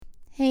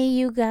Hey,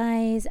 you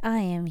guys, I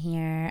am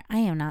here. I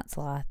am not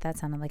Sloth. That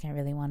sounded like I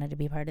really wanted to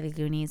be part of the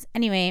Goonies.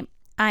 Anyway,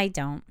 I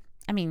don't.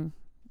 I mean,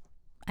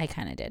 I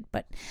kind of did,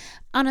 but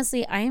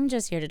honestly, I am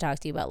just here to talk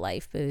to you about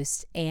Life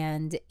Boost.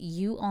 And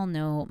you all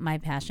know my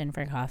passion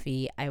for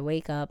coffee. I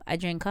wake up, I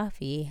drink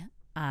coffee.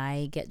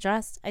 I get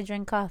dressed, I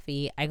drink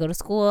coffee. I go to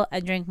school,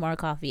 I drink more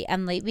coffee.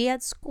 And lately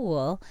at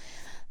school,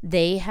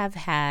 they have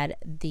had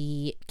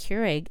the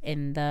Keurig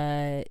in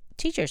the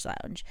teacher's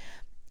lounge.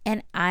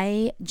 And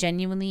I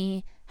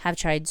genuinely have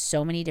tried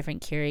so many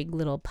different Keurig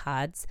little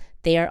pods.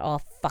 They are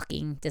all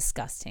fucking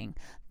disgusting.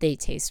 They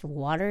taste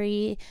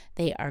watery.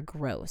 They are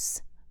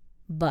gross.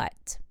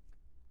 But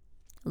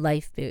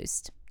Life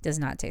Boost does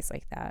not taste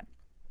like that.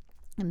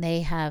 And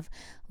they have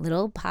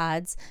little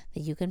pods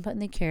that you can put in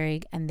the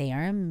Keurig, and they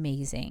are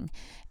amazing.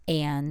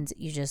 And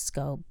you just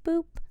go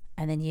boop,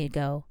 and then you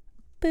go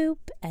boop,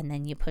 and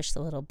then you push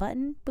the little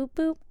button, boop,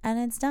 boop, and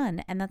it's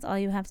done. And that's all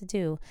you have to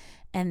do.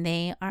 And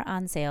they are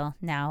on sale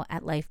now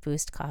at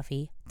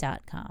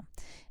lifeboostcoffee.com.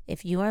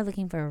 If you are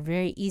looking for a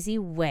very easy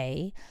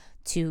way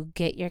to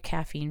get your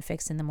caffeine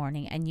fixed in the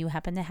morning and you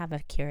happen to have a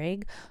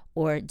Keurig,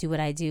 or do what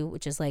I do,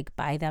 which is like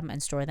buy them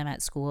and store them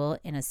at school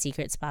in a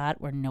secret spot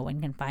where no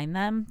one can find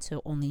them,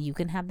 so only you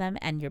can have them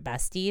and your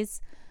besties,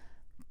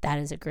 that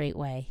is a great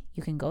way.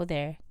 You can go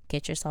there,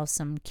 get yourself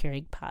some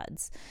Keurig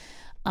pods.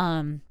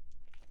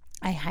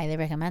 I highly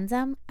recommend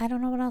them. I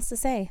don't know what else to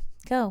say.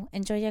 Go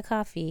enjoy your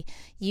coffee.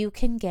 You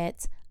can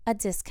get a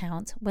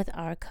discount with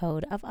our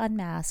code of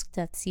unmasked.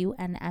 That's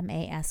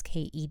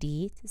UNMASKED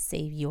to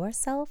save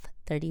yourself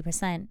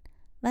 30%.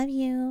 Love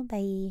you.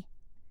 Bye.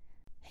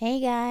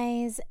 Hey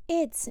guys,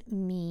 it's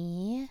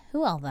me.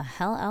 Who all the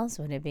hell else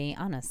would it be,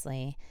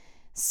 honestly?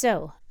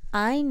 So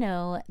I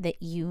know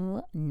that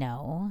you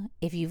know,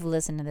 if you've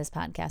listened to this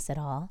podcast at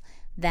all,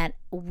 that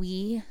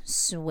we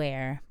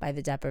swear by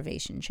the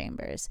deprivation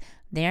chambers.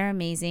 They're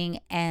amazing,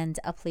 and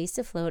A Place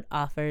to Float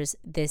offers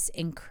this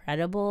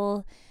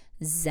incredible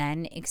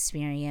Zen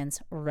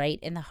experience right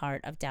in the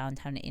heart of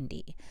downtown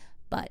Indy.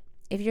 But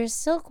if you're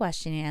still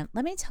questioning it,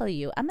 let me tell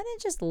you, I'm going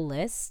to just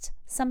list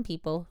some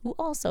people who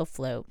also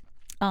float.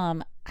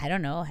 I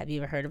don't know, have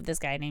you ever heard of this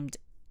guy named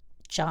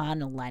John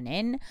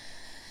Lennon?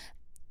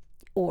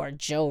 Or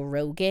Joe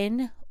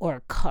Rogan,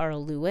 or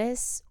Carl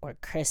Lewis, or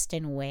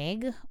Kristen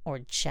Wiig, or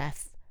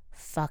Jeff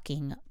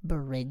fucking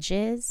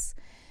Bridges,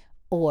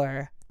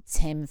 or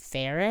Tim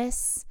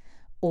Ferriss,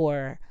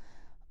 or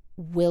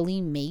Willie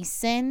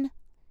Mason,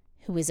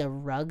 who is a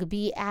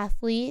rugby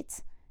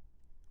athlete,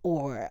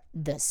 or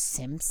The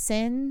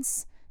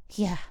Simpsons.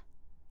 Yeah.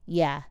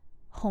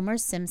 Homer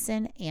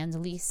Simpson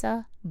and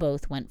Lisa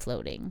both went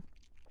floating.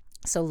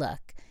 So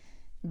look,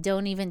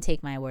 don't even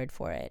take my word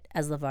for it,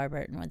 as LeVar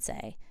Burton would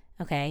say.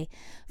 Okay,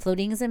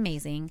 floating is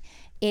amazing.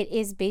 It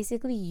is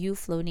basically you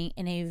floating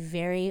in a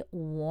very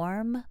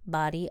warm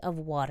body of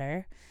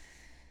water.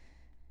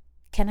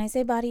 Can I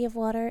say body of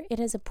water? It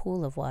is a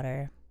pool of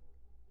water.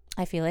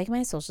 I feel like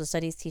my social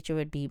studies teacher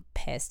would be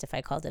pissed if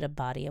I called it a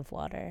body of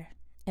water.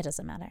 It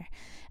doesn't matter.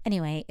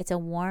 Anyway, it's a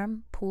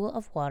warm pool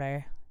of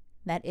water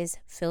that is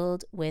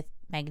filled with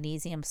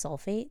magnesium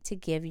sulfate to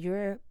give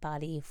your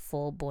body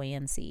full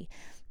buoyancy.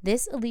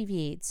 This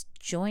alleviates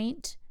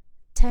joint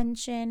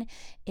tension.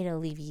 It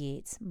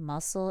alleviates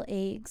muscle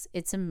aches.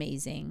 It's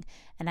amazing,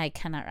 and I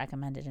cannot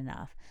recommend it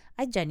enough.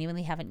 I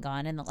genuinely haven't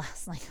gone in the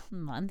last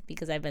month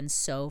because I've been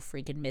so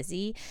freaking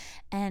busy,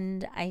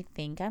 and I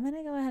think I'm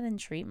gonna go ahead and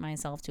treat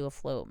myself to a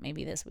float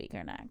maybe this week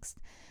or next.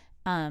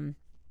 I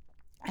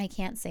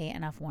can't say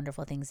enough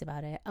wonderful things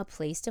about it. A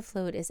Place to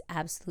Float is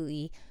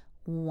absolutely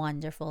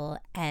wonderful,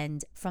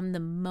 and from the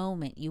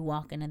moment you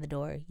walk into the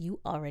door, you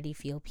already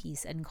feel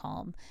peace and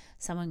calm.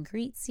 Someone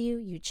greets you,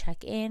 you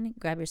check in,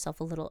 grab yourself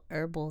a little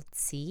herbal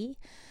tea,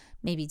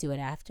 maybe do it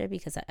after,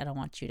 because I don't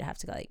want you to have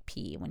to go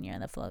pee when you're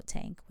in the float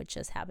tank, which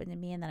just happened to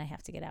me, and then I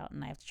have to get out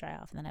and I have to dry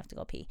off and then I have to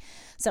go pee.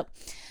 So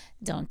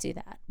don't do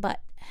that,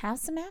 but have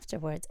some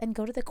afterwards and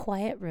go to the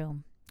quiet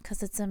room,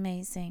 because it's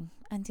amazing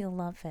and you'll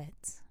love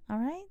it. All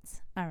right.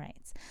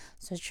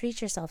 So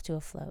treat yourself to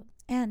a float.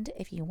 And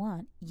if you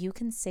want, you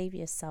can save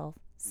yourself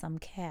some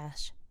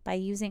cash by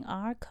using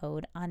our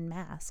code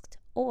UNMASKED.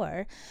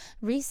 Or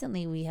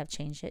recently we have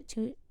changed it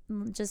to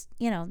just,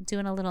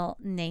 doing a little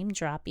name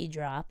droppy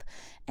drop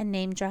and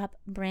name drop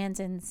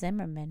Brandon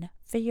Zimmerman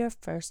for your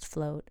first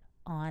float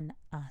on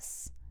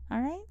us.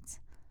 All right?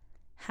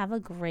 Have a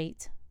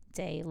great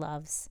day,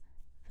 loves.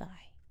 Bye.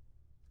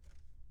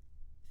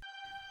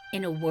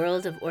 In a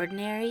world of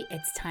ordinary,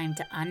 it's time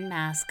to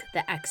unmask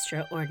the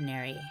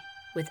extraordinary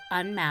with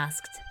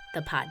Unmasked, the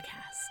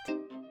podcast.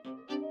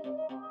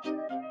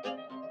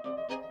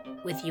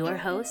 With your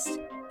host,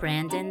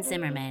 Brandon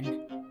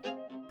Zimmerman.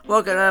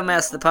 Welcome to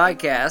Unmasked, the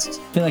podcast.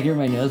 I feel like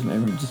everybody knows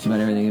just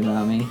about everything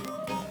about me.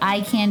 Eye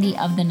candy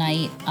of the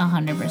night,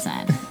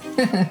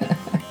 100%.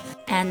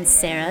 And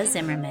Sarah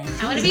Zimmerman.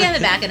 I want to be on the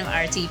back end of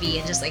RTV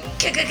and just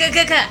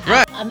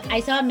Right. I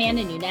saw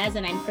Amanda Nunes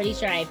and I'm pretty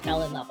sure I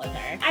fell in love with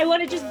her. I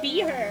want to just be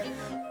her.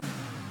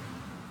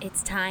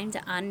 It's time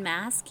to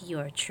unmask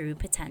your true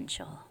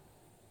potential.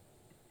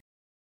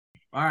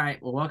 All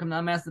right. Well, welcome to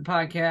Unmasked the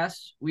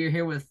Podcast. We are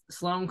here with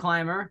Sloan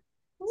Clymer.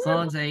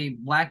 Sloan's a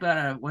black belt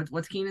at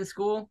what's Keenan's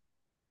school?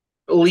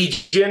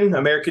 Legion,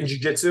 American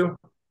Jiu-Jitsu.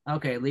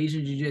 Okay,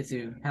 Legion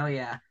Jiu-Jitsu. Hell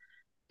yeah.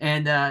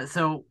 And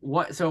so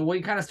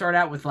we kind of start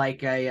out with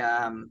like we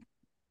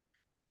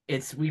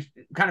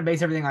kind of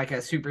base everything like a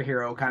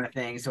superhero kind of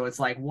thing. So it's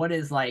like, what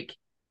is like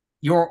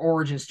your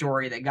origin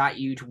story that got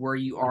you to where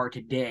you are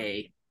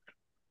today?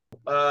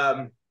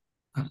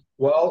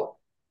 Well,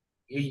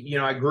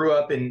 I grew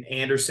up in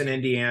Anderson,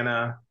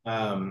 Indiana.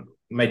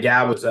 My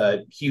dad was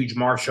a huge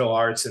martial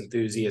arts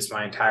enthusiast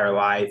my entire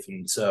life.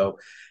 And so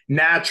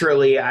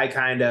naturally I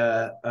kind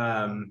of,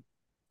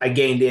 I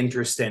gained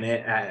interest in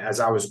it as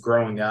I was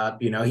growing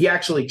up. He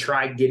actually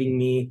tried getting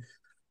me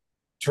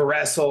to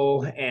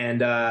wrestle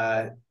and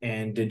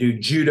to do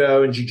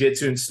judo and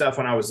jiu-jitsu and stuff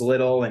when I was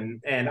little.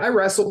 And I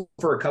wrestled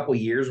for a couple of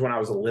years when I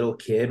was a little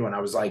kid, when I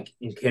was like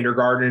in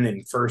kindergarten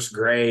and first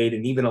grade,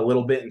 and even a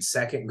little bit in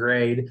second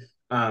grade.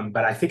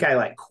 But I think I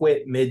like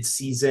quit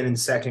mid-season in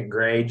second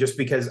grade just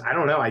because I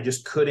don't know. I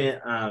just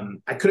couldn't,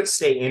 I couldn't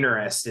stay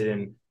interested.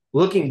 And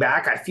looking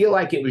back, I feel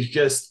like it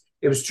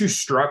was too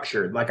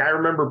structured. Like I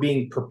remember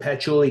being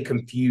perpetually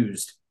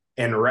confused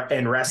and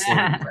wrestling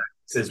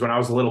practices when I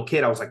was a little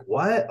kid. I was like,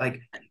 what? Like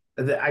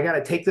I got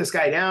to take this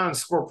guy down and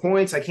score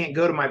points. I can't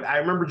go to I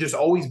remember just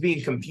always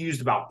being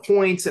confused about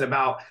points and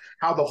about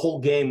how the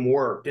whole game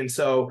worked. And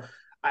so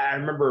I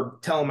remember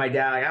telling my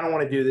dad, like, I don't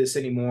want to do this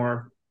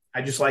anymore.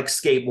 I just like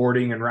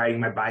skateboarding and riding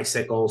my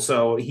bicycle.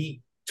 So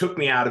he took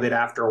me out of it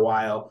after a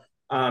while.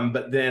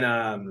 But then,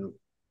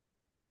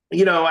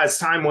 as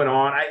time went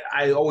on,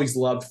 I always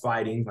loved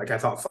fighting. Like I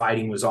thought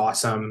fighting was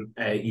awesome.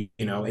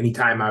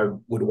 Anytime I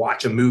would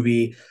watch a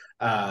movie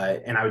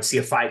and I would see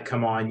a fight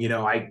come on,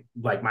 I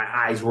like my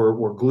eyes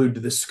were glued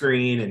to the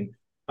screen. And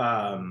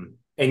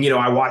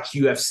I watched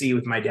UFC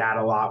with my dad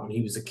a lot when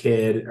I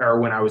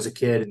was a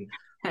kid.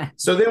 And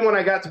so then when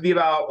I got to be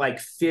about like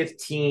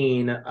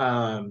 15,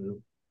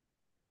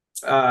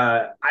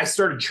 I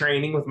started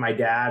training with my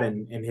dad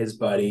and his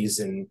buddies,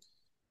 and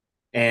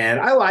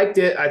I liked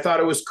it. I thought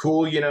it was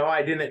cool.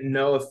 I didn't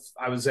know if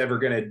I was ever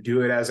going to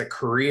do it as a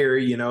career,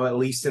 at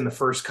least in the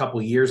first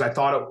couple of years. I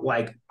thought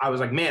I was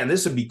like, man,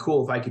 this would be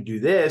cool if I could do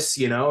this,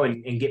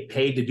 and get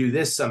paid to do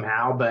this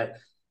somehow. But,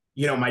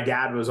 my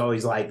dad was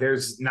always like,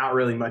 there's not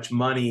really much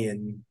money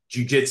in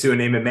jiu-jitsu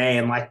and MMA,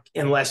 and like,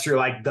 unless you're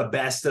like the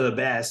best of the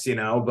best,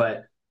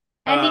 but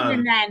And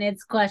even then,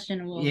 it's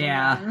questionable.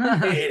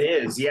 Yeah. It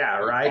is. Yeah.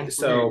 Right.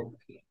 So,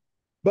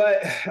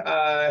 but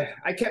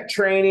I kept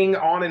training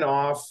on and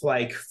off,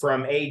 like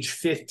from age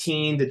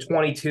 15 to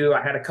 22.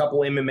 I had a couple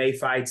MMA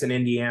fights in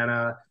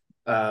Indiana,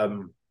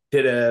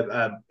 did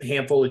a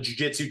handful of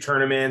jiu-jitsu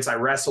tournaments. I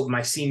wrestled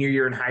my senior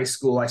year in high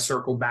school. I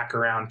circled back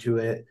around to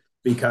it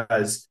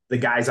because the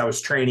guys I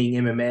was training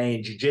MMA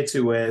and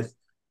jiu-jitsu with,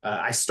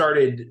 I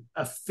started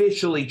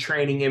officially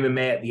training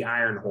MMA at the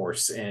Iron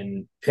Horse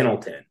in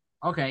Pendleton.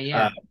 Okay,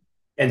 yeah.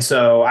 And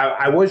so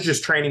I was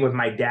just training with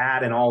my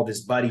dad and all of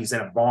his buddies in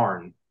a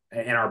barn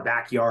in our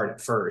backyard at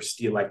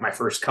first. Like my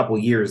first couple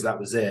of years, that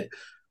was it.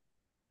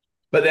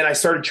 But then I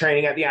started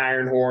training at the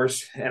Iron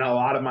Horse, and a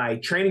lot of my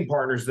training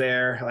partners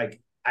there,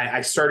 like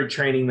I started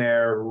training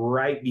there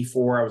right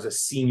before I was a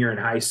senior in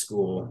high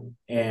school.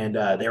 And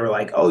they were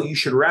like, oh, you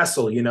should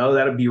wrestle,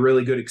 that'd be a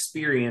really good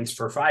experience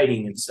for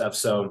fighting and stuff.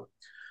 So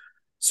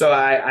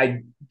I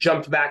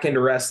jumped back into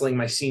wrestling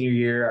my senior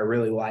year. I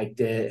really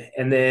liked it.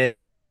 And then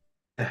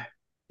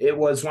it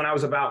was when I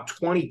was about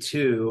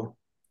 22.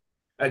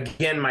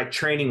 Again, my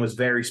training was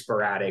very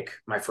sporadic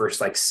my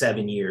first like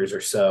 7 years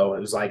or so. It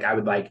was like I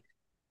would like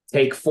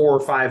take 4 or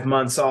 5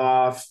 months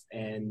off,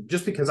 and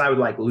just because I would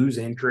like lose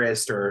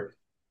interest, or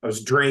I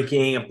was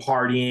drinking and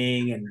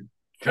partying and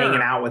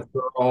hanging out with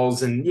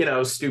girls and,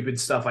 stupid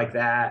stuff like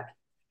that.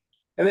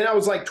 And then I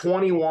was like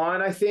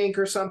 21, I think,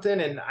 or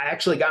something. And I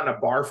actually got in a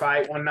bar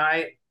fight one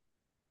night,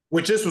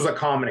 which this was a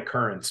common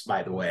occurrence,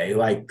 by the way.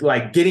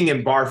 Like getting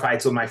in bar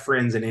fights with my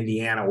friends in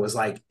Indiana was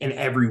like an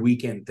every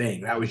weekend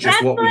thing. That was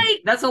just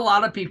that's a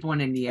lot of people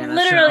in Indiana.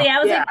 Literally, so. I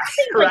was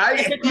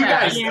right?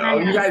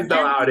 You guys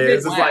know how it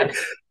is. It's like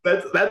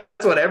that's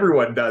what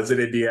everyone does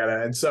in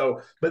Indiana. And so,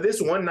 but this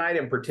one night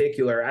in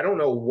particular, I don't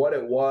know what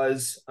it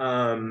was.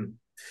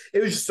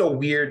 It was just a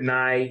weird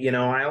night.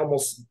 I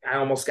almost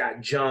got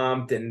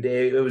jumped, and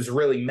it was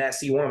really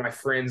messy. One of my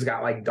friends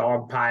got like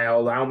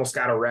dogpiled. I almost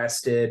got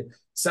arrested.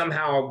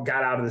 Somehow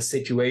got out of the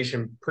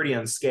situation pretty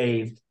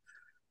unscathed.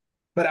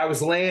 But I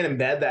was laying in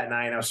bed that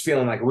night and I was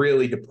feeling like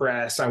really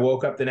depressed. I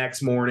woke up the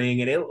next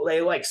morning and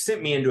it like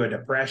sent me into a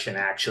depression,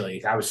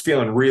 actually. I was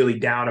feeling really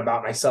down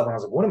about myself. And I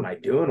was like, what am I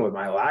doing with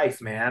my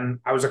life, man?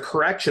 I was a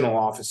correctional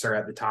officer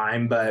at the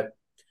time, but,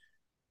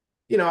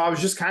 I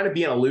was just kind of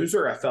being a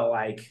loser. I felt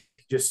like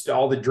just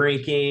all the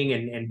drinking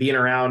and being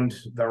around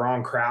the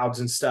wrong crowds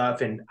and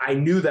stuff. And I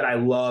knew that I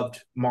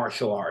loved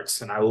martial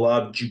arts and I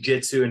loved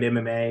jiu-jitsu and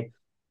MMA.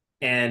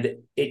 And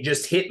it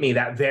just hit me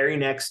that very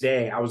next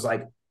day. I was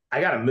like,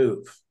 I got to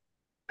move.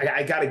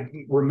 I got to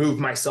remove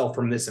myself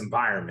from this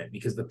environment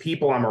because the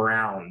people I'm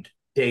around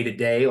day to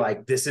day,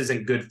 like this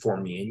isn't good for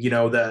me. And,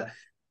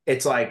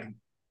 it's like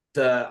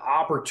the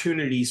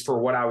opportunities for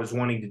what I was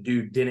wanting to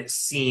do didn't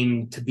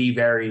seem to be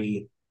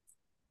very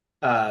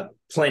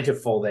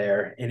plentiful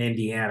there in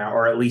Indiana,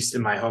 or at least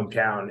in my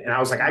hometown. And I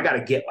was like, I got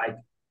to get like,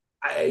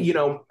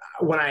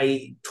 when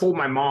I told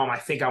my mom, I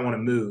think I want to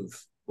move,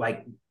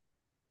 like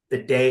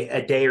a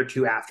day or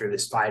two after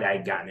this fight I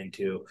had gotten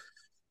into,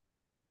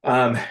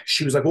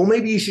 she was like, well,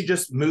 maybe you should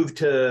just move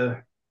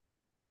to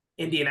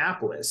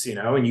Indianapolis,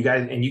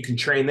 and you can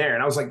train there.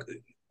 And I was like,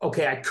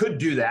 okay, I could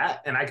do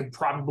that. And I could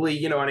probably,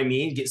 you know what I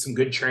mean, get some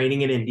good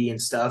training in Indy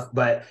and stuff.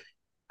 But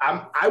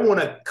I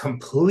want to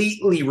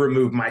completely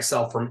remove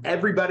myself from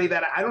everybody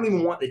that I don't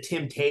even want the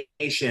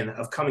temptation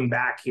of coming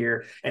back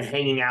here and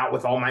hanging out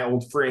with all my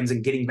old friends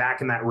and getting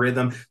back in that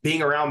rhythm,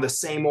 being around the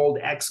same old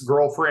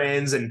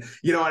ex-girlfriends and,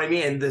 you know what I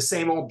mean, the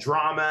same old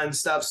drama and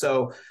stuff.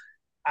 So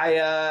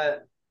I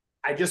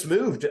just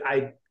moved.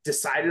 I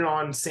decided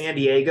on San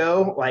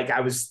Diego. Like,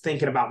 I was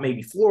thinking about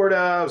maybe Florida.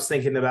 I was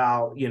thinking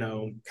about,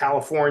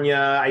 California.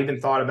 I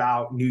even thought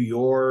about New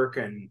York.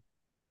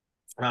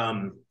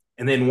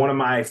 And then one of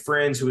my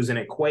friends who was an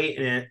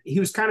acquaintance, he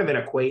was kind of an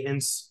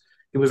acquaintance.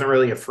 He wasn't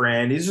really a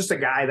friend. He's just a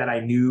guy that I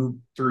knew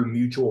through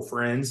mutual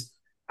friends.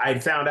 I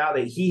had found out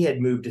that he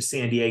had moved to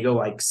San Diego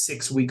like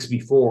 6 weeks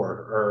before,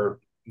 or,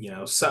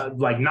 so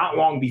like not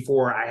long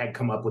before I had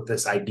come up with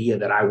this idea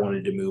that I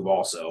wanted to move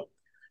also.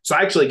 So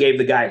I actually gave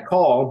the guy a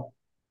call.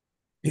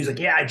 He was like,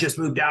 yeah, I just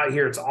moved out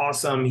here. It's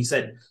awesome. He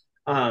said,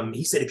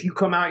 if you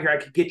come out here, I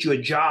could get you a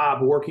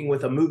job working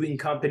with a moving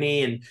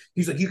company. And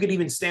he's like, you could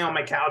even stay on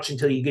my couch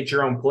until you get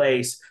your own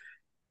place.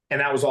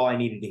 And that was all I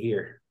needed to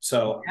hear.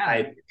 So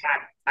yeah.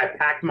 I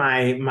packed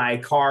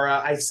my car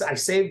up. I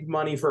saved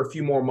money for a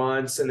few more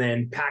months and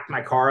then packed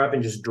my car up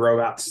and just drove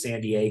out to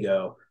San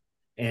Diego.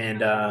 And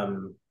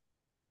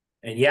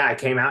yeah, I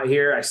came out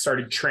here. I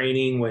started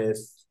training with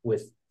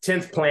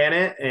 10th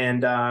Planet,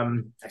 and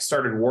I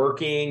started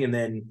working, and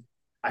then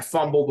I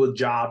fumbled with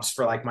jobs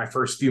for like my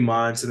first few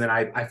months. And then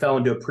I fell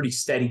into a pretty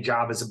steady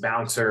job as a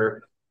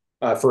bouncer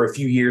for a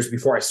few years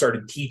before I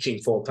started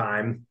teaching full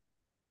time.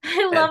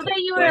 I love that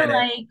you were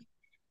like,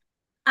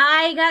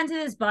 I got into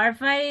this bar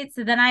fight,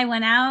 so then I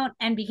went out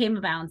and became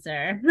a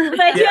bouncer.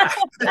 Yeah,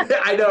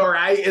 I know,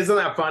 right? Isn't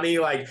that funny?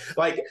 Like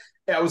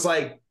I was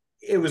like,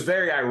 it was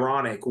very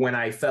ironic when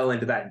I fell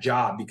into that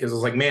job, because I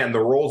was like, man,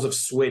 the roles have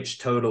switched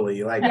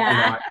totally. Like,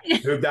 I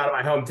moved out of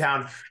my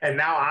hometown, and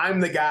now I'm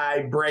the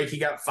guy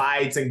breaking up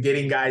fights and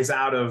getting guys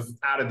out of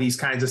these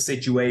kinds of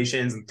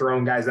situations and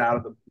throwing guys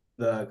out of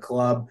the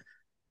club.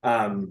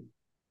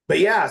 But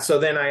yeah, so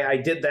then I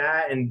did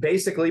that, and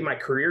basically my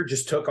career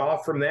just took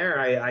off from there.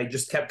 I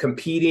just kept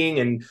competing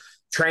and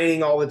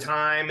training all the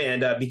time,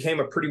 and became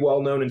a pretty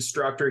well-known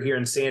instructor here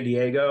in San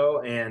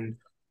Diego. And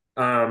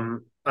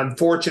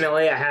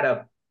unfortunately, I had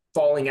a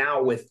falling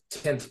out with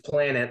 10th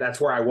Planet. That's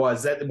where I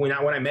was. That when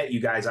I met you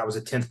guys, I was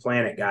a 10th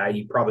Planet guy.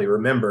 You probably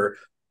remember.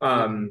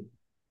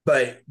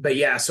 But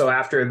yeah, so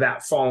after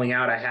that falling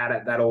out I had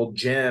at that old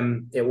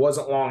gym, it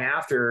wasn't long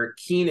after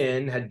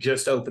Keenan had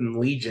just opened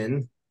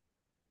Legion,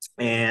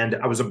 and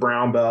I was a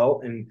brown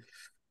belt, and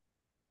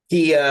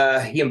he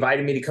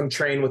invited me to come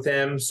train with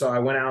him. So I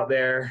went out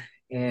there,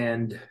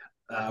 and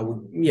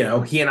he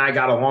and I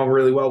got along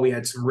really well. We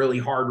had some really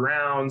hard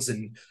rounds,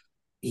 and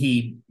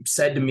he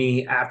said to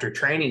me after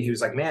training, he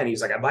was like,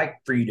 I'd like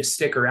for you to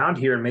stick around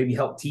here and maybe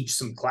help teach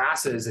some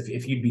classes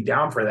if you'd be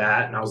down for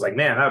that. And I was like,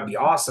 man, that would be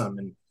awesome.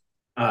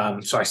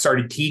 And so I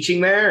started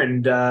teaching there,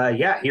 and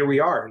yeah, here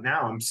we are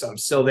now. I'm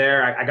still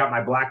there. I got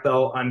my black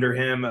belt under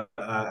him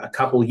a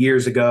couple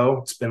years ago.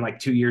 It's been like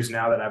 2 years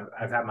now that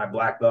I've had my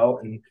black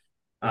belt, and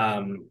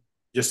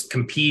just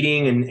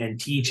competing and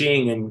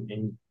teaching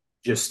and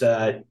just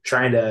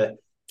trying to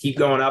keep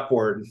going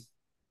upward.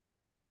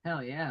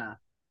 Hell yeah.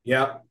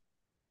 Yep.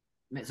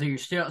 So you're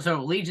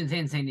still Legion's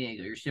in San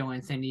Diego. You're still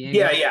in San Diego?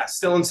 Yeah,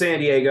 still in San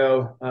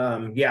Diego.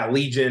 Yeah,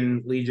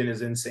 Legion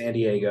is in San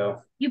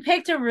Diego. You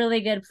picked a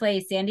really good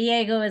place. San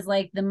Diego is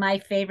like my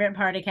favorite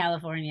part of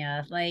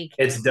California. Like,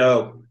 it's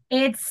dope.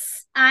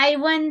 I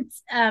went,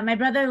 my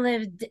brother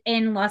lived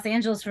in Los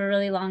Angeles for a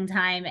really long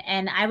time,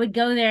 and I would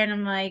go there and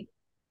I'm like,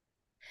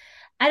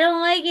 I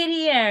don't like it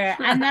here.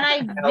 And then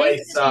I LA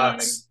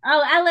sucks.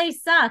 LA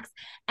sucks.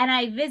 And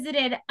I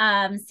visited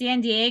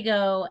San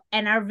Diego,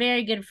 and our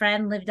very good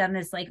friend lived on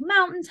this like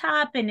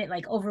mountaintop, and it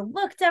like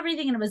overlooked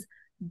everything, and it was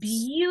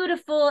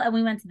beautiful. And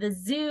we went to the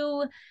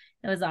zoo.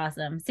 It was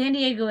awesome. San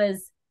Diego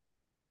is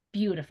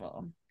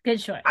beautiful. Good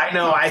choice. I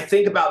know. I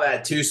think about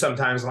that too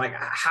sometimes. Like,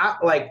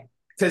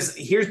 because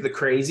here's the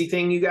crazy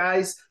thing, you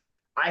guys.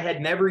 I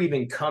had never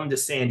even come to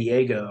San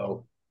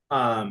Diego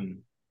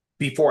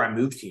before I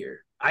moved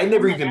here. I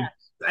never even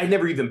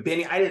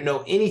been. I didn't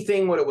know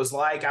anything what it was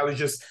like.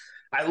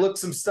 I looked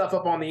some stuff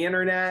up on the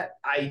internet.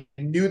 I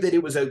knew that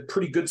it was a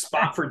pretty good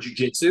spot for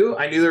jiu-jitsu.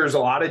 I knew there was a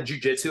lot of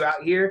jiu-jitsu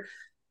out here.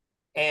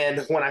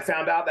 And when I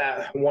found out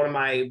that one of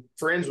my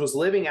friends was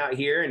living out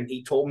here and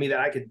he told me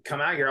that I could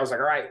come out here, I was like,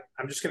 all right,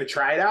 I'm just going to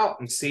try it out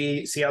and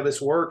see how this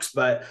works.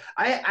 But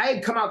I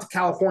had come out to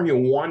California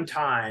one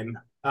time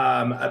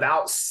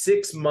about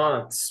 6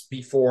 months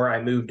before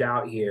I moved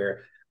out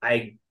here.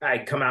 I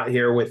come out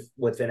here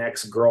with an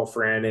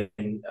ex-girlfriend,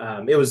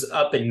 and it was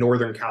up in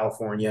Northern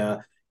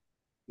California,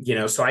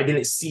 so I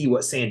didn't see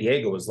what San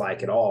Diego was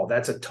like at all.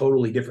 That's it's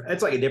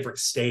like a different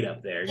state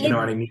up there. You know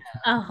what I mean?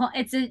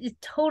 It's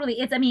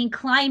totally, I mean,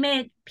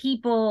 climate,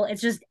 people,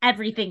 it's just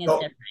everything is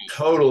different.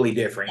 Totally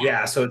different.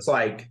 Yeah. So it's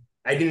like,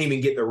 I didn't even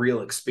get the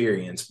real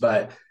experience,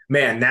 but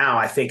man, now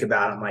I think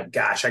about it, I'm like,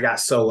 gosh, I got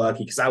so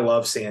lucky because I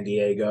love San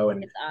Diego,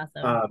 and It's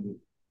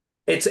awesome.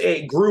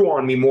 It grew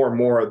on me more and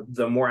more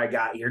the more I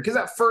got here. Because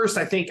at first,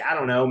 I think, I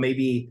don't know,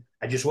 maybe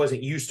I just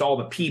wasn't used to all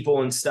the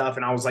people and stuff,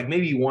 and I was like,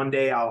 maybe one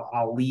day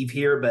I'll leave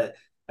here. But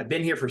I've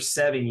been here for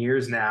 7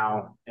 years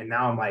now, and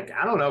now I'm like,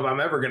 I don't know if I'm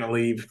ever gonna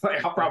leave.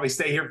 Like, I'll probably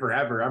stay here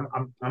forever.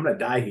 I'm gonna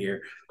die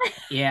here.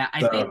 Yeah,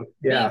 I think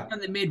being from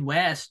the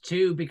Midwest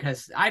too,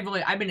 because I've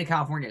been to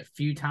California a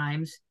few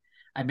times.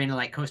 I've been to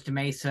like Costa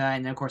Mesa,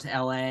 and then of course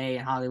LA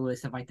and Hollywood,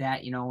 stuff like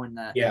that, and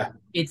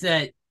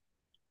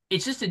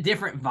it's just a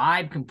different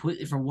vibe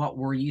completely from what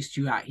we're used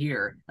to out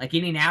here. Like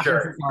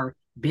Indianapolis is our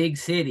big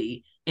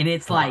city, and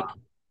it's like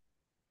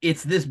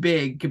it's this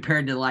big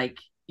compared to like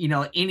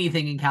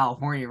anything in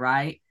California,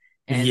 right?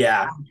 And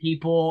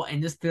people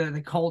and just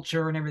the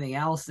culture and everything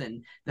else,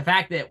 and the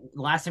fact that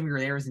last time we were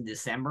there was in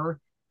December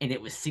and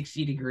it was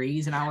 60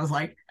 degrees, and I was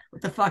like,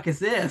 what the fuck is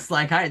this?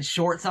 Like, I had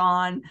shorts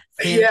on.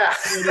 Yeah.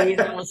 And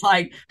it was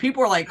like,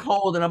 people were like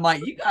cold, and I'm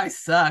like, you guys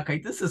suck.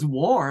 Like, this is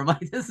warm.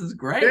 Like, this is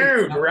great.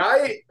 Dude,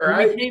 right? When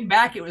we came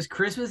back, it was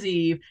Christmas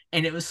Eve,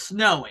 and it was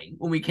snowing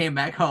when we came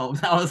back home.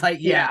 So I was like,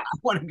 yeah. I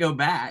want to go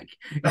back.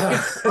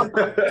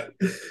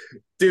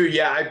 Dude,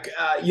 yeah.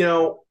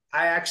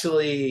 I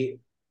actually,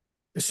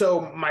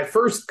 so my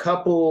first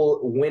couple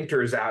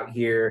winters out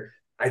here,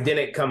 I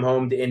didn't come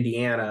home to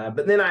Indiana,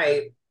 but then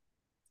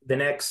the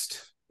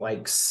next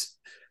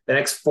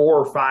 4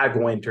 or 5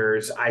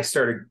 winters, I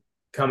started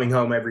coming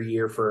home every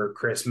year for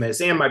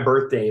Christmas, and my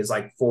birthday is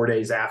like 4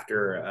 days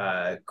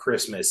after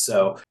Christmas.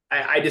 So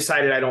I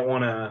decided I don't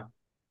want to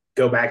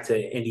go back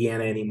to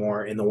Indiana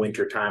anymore in the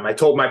wintertime. I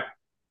told my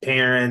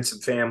parents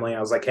and family, I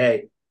was like,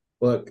 hey,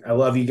 look, I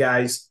love you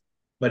guys,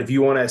 but if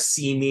you want to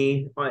see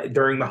me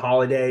during the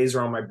holidays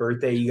or on my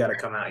birthday, you got to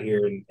come out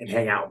here and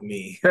hang out with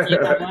me.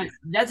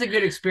 That's a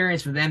good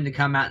experience for them to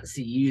come out and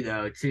see you,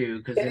 though,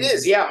 too. Cause it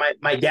is. Yeah.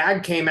 My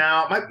dad came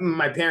out.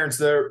 My parents,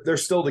 they're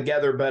still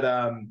together,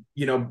 but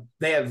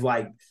they have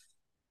like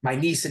my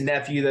niece and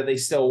nephew that they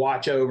still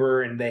watch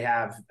over, and they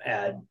have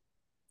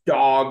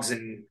dogs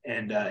and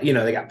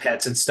they got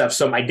pets and stuff.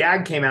 So my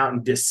dad came out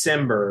in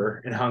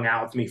December and hung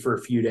out with me for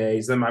a few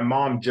days. Then my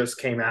mom just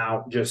came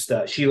out,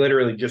 she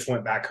literally just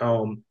went back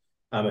home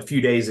a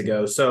few days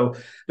ago. So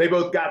they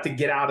both got to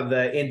get out of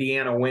the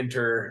Indiana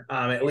winter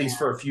at least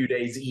for a few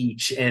days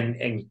each,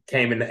 and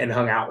came and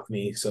hung out with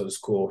me. So it was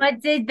cool. But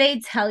did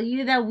they tell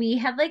you that we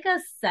had like a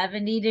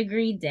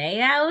 70-degree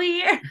day out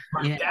here?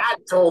 My dad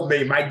told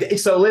me.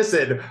 So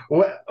listen,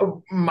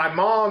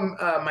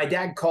 my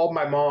dad called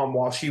my mom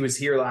while she was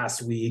here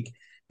last week,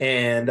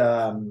 and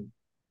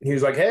he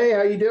was like, "Hey,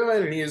 how you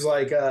doing?" And he was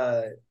like,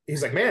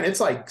 man, it's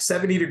like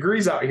 70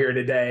 degrees out here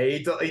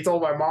today. He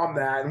told my mom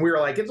that, and we were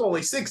like, it's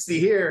only 60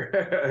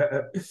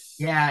 here.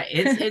 Yeah,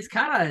 it's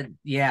kind of,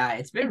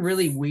 it's been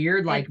really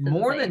weird, like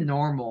more than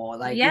normal.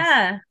 Like,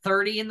 it's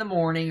 30 in the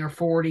morning or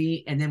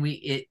 40, and then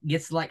it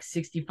gets like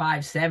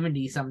 65,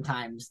 70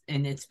 sometimes,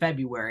 and it's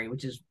February,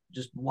 which is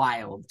just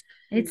wild.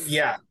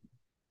 Yeah,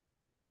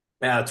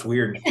 it's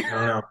weird. I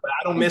don't know, but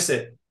I don't miss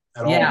it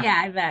at all.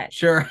 Yeah, I bet.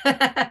 Sure.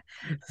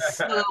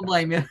 So don't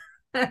blame you.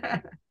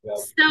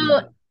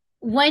 So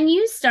when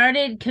you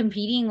started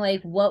competing,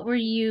 like, what were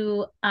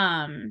you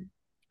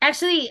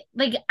actually,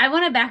 like, I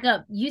want to back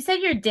up. You said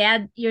your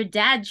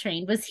dad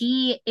trained. Was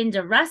he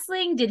into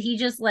wrestling? Did he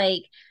just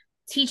like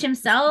teach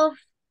himself?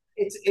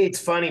 It's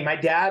funny. My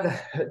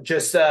dad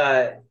just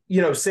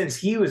since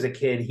he was a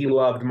kid, he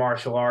loved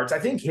martial arts. I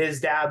think his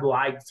dad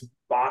liked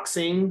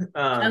boxing.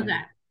 Okay. If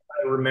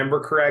I remember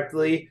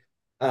correctly.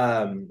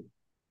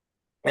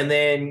 And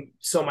then,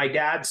 so my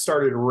dad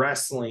started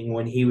wrestling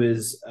when he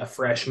was a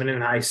freshman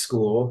in high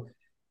school.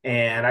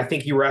 And I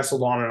think he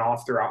wrestled on and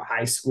off throughout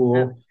high school.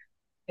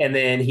 Yeah. And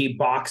then he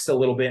boxed a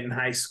little bit in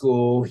high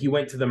school. He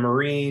went to the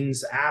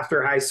Marines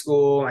after high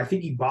school. I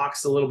think he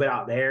boxed a little bit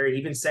out there. He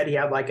even said he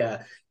had like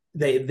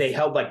they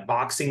held like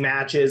boxing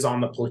matches on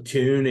the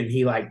platoon, and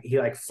he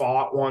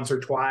fought once or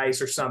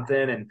twice or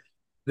something. And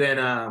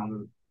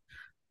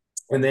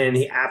then,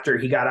 after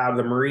he got out of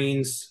the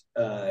Marines,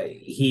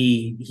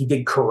 he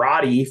did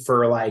karate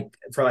for like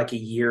a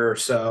year or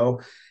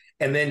so,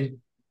 and then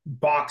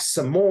boxed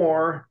some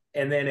more.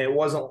 And then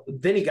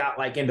then he got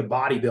like into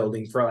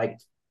bodybuilding for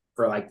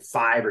like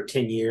 5 or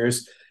 10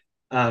 years.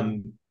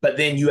 But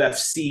then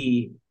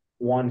UFC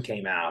 1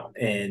 came out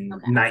in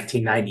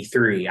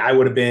 1993. I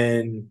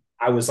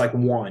was like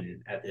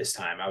 1 at this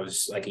time. I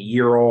was like a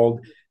year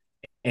old.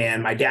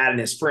 And my dad and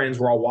his friends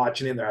were all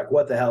watching it. They're like,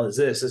 what the hell is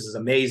this? This is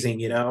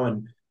amazing,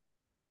 And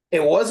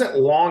it wasn't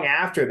long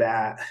after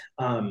that.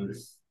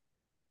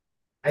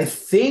 I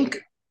think,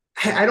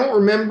 I don't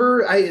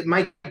remember. I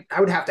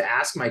would have to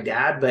ask my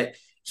dad, but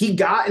he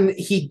did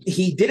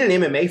an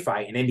MMA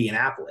fight in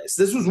Indianapolis.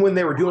 This was when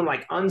they were doing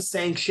like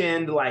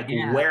unsanctioned like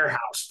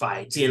warehouse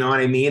fights, you know what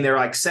I mean? They're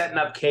like setting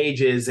up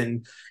cages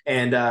and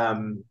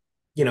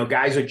you know,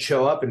 guys would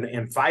show up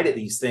and fight at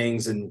these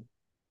things. And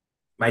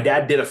my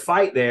dad did a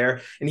fight there,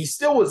 and he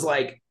still was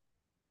like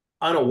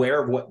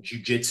unaware of what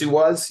jiu-jitsu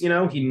was. You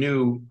know, he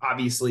knew,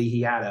 obviously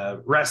he had a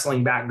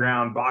wrestling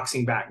background,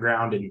 boxing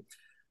background, and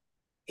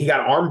he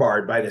got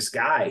armbarred by this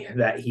guy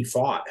that he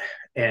fought.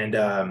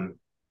 And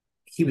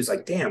he was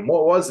like, damn,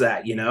 what was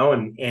that? You know?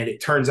 And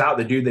it turns out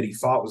the dude that he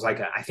fought was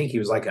like I think he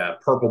was like a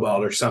purple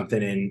belt or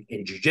something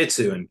in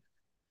jiu-jitsu. And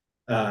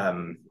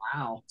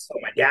wow. So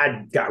my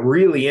dad got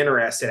really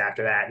interested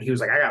after that. And he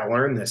was like, I got to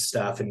learn this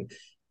stuff. And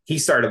he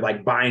started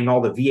like buying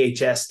all the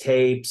VHS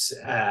tapes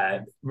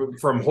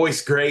from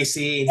Hoist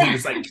Gracie. And he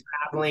was like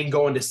traveling,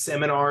 going to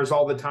seminars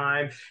all the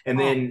time. And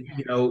then,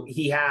 you know,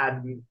 he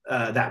had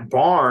that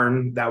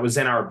barn that was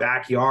in our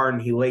backyard,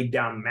 and he laid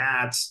down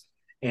mats,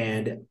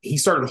 and he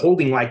started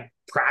holding like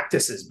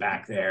practices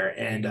back there.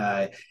 And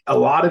a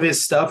lot of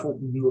his stuff,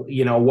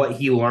 you know, what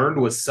he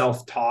learned was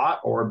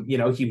self-taught, or, you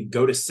know, he would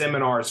go to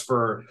seminars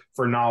for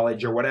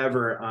knowledge or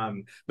whatever.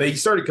 But he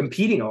started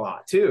competing a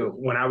lot too.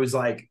 When I was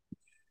like,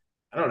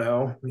 I don't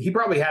know, he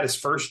probably had his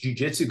first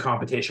jiu-jitsu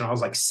competition. I was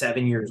like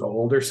 7 years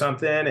old or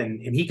something.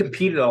 And he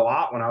competed a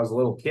lot when I was a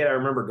little kid. I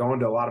remember going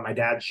to a lot of my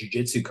dad's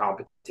jiu-jitsu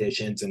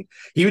competitions, and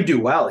he would do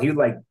well. He would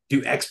like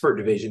do expert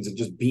divisions and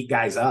just beat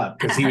guys up,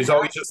 because he was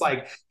always just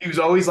like, he was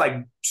always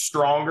like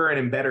stronger and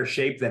in better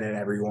shape than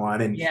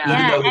everyone. And even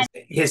though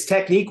his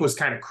technique was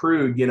kind of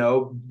crude, you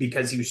know,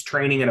 because he was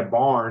training in a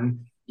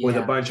barn with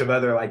a bunch of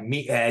other like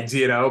meatheads,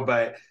 you know,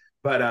 but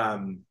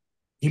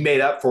he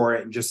made up for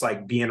it and just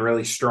like being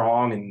really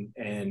strong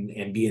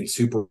and being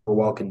super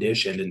well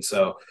conditioned. And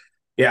so,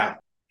 yeah.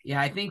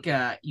 Yeah, I think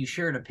you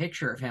shared a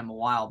picture of him a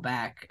while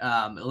back.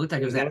 It looked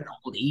like it was at an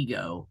old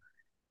Ego.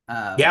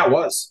 Yeah, it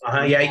was.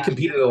 Yeah, he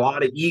competed a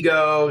lot at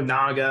Ego,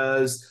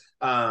 Nagas.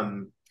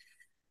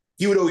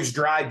 He would always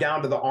drive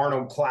down to the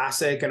Arnold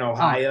Classic in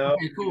Ohio. Oh,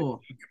 okay, cool.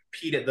 He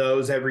compete at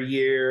those every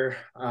year.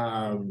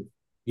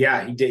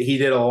 Yeah, he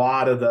did a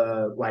lot of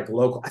the like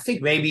local. I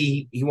think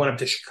maybe he went up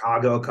to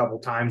Chicago a couple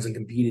times and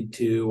competed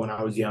too when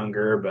I was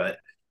younger. But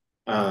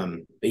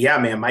yeah,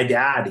 man, my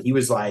dad, he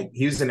was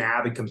an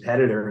avid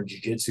competitor in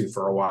jiu-jitsu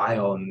for a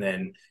while.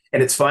 And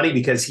it's funny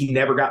because he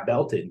never got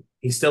belted.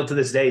 He still to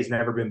this day has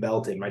never been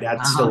belted. My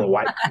dad's still a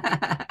white.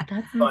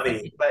 That's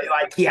funny. But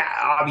like, yeah,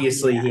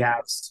 obviously he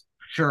has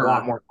a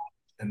lot more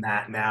than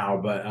that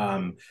now.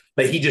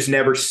 But he just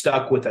never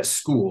stuck with a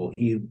school.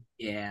 He,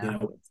 you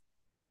know,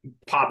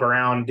 pop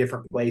around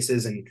different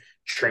places and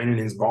train in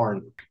his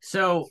barn.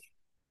 So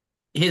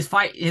his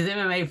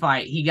MMA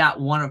fight, he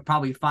got one of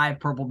probably 5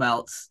 purple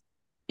belts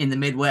in the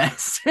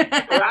Midwest.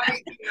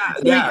 Right?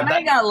 Yeah,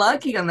 I got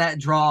lucky on that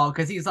draw,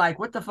 because he's like,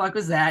 what the fuck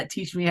was that?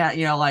 Teach me how,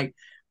 you know, like,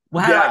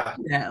 well, how do I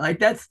do that? Like,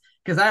 that's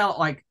because I don't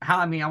like how,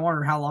 I mean, I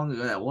wonder how long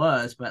ago that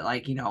was, but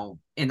like, you know,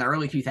 in the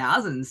early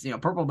 2000s, you know,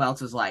 purple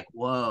belts was like,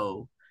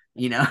 whoa,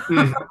 you know.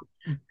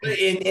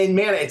 And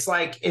man, it's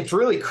like, it's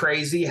really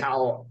crazy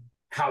how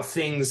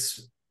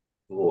things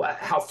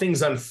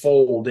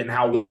unfold and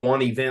how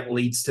one event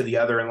leads to the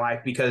other in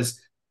life.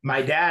 Because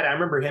my dad, I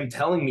remember him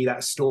telling me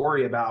that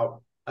story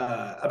about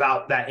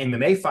that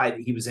MMA fight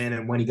that he was in,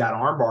 and when he got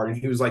armbarred, and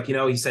he was like, you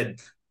know, he said,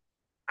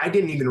 I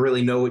didn't even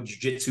really know what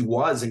jiu-jitsu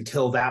was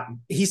until that.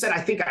 He said,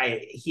 I think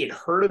he had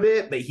heard of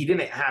it, but he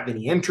didn't have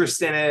any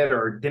interest in it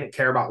or didn't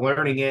care about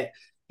learning it,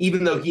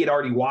 even though he had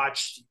already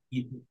watched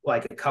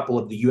like a couple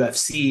of the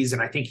UFCs,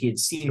 and I think he had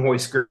seen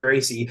Hoist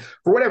Gracie.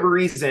 For whatever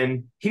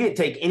reason, he didn't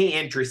take any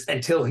interest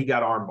until he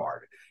got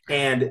armbarred.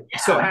 And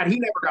so had he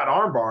never got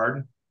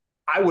armbarred,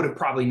 I would have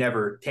probably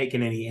never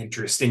taken any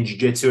interest in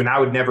jiu-jitsu, and I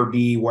would never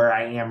be where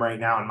I am right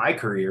now in my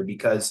career,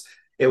 because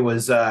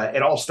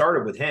it all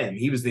started with him.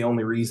 He was the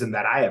only reason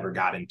that I ever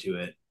got into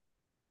it.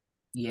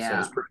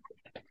 Yeah. So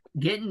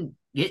getting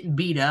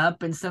beat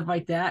up and stuff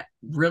like that,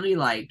 really,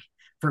 like,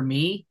 for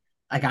me,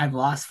 like, I've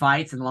lost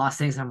fights and lost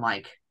things. I'm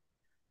like,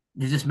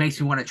 it just makes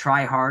me want to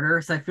try harder.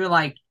 So I feel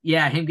like,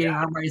 him getting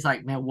armbarred, he's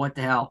like, man, what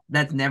the hell?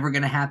 That's never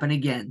going to happen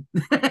again.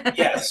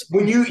 Yes.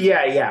 When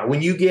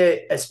you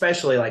get,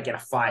 especially like in a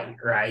fight,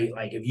 right?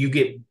 Like if you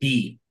get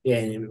beat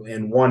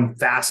in one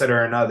facet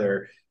or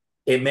another,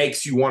 it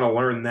makes you want to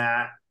learn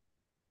that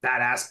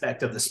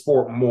aspect of the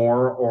sport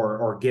more,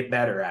 or get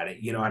better at it.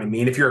 You know what I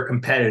mean? If you're a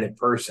competitive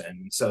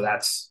person. So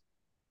that's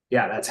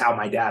how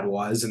my dad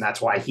was. And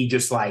that's why he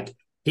just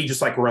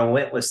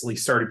relentlessly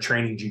started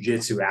training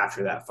jiu-jitsu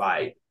after that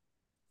fight.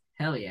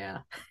 Hell yeah.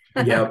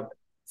 Yep.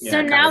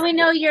 So now we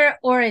know your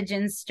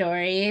origin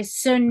story.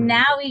 So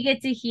now we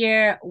get to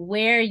hear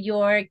where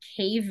your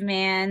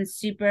caveman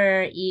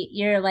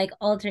your like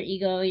alter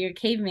ego, your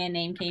caveman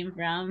name came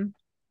from.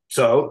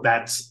 So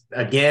that's,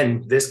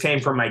 again, this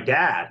came from my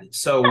dad.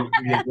 So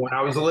when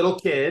I was a little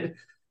kid,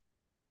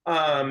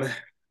 I'll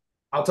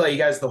tell you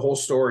guys the whole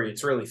story.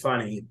 It's really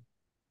funny.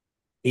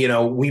 You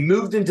know, we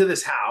moved into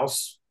this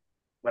house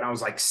when I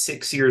was like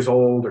 6 years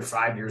old or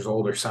 5 years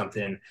old or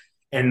something.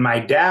 And my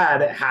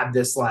dad had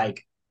this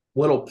like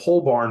little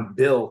pole barn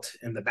built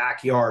in the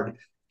backyard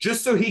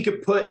just so he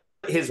could put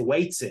his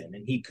weights in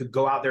and he could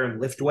go out there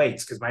and lift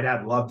weights because my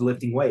dad loved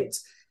lifting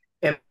weights.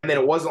 And then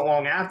it wasn't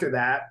long after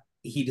that,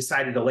 he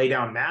decided to lay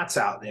down mats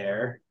out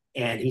there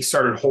and he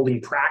started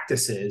holding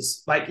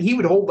practices. Like he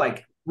would hold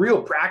like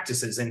real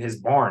practices in his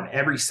barn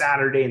every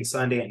Saturday and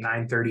Sunday at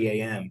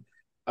 9:30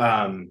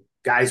 a.m.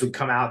 Guys would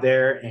come out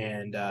there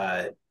and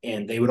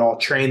they would all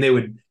train. They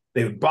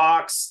would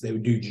box, they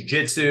would do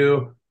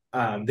jiu-jitsu,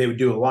 they would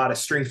do a lot of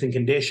strength and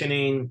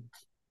conditioning.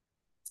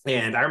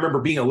 And I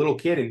remember being a little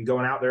kid and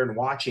going out there and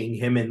watching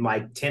him and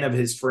like 10 of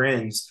his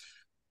friends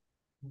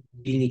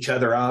beating each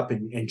other up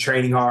and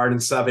training hard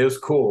and stuff. It was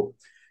cool.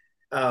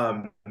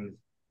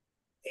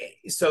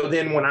 So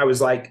then when I was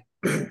like,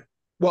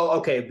 well,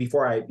 okay,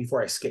 before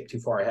I skip too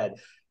far ahead.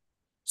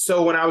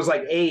 So when I was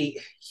like 8,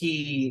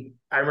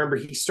 I remember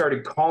he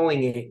started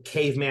calling it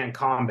Caveman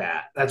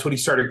Combat. That's what he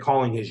started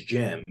calling his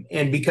gym.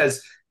 And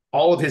because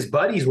all of his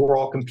buddies were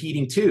all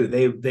competing too.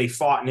 They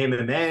fought in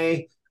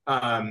MMA.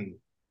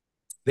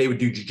 They would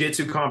do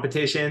jiu-jitsu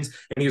competitions.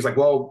 And he was like,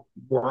 well,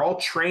 we're all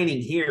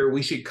training here.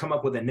 We should come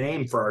up with a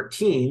name for our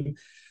team.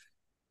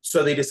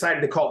 So they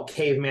decided to call it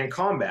Caveman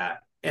Combat.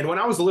 And when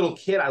I was a little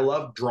kid, I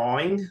loved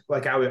drawing.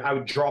 Like I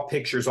would draw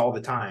pictures all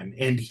the time.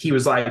 And he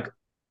was like,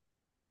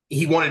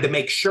 he wanted to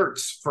make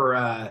shirts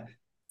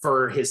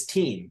for his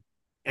team.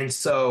 And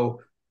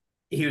so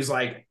he was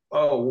like,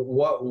 oh,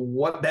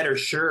 what better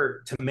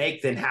shirt to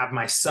make than have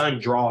my son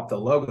draw up the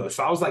logo?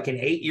 So I was like an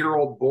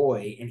 8-year-old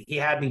boy and he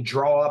had me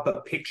draw up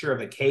a picture of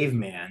a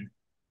caveman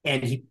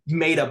and he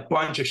made a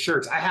bunch of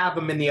shirts. I have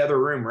them in the other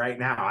room right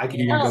now. I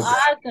can even go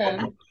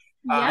awesome.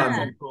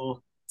 Yeah.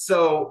 Cool.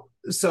 So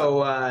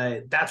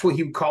that's what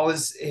he would call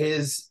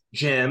his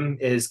gym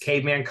is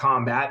Caveman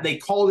Combat. They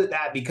called it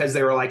that because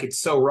they were like, it's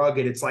so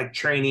rugged. It's like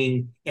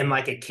training in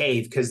like a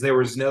cave because there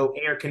was no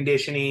air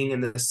conditioning in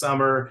the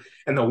summer.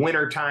 In the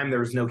winter time, there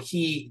was no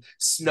heat.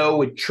 Snow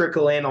would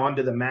trickle in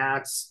onto the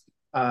mats.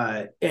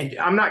 And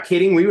I'm not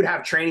kidding. We would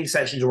have training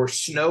sessions where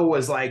snow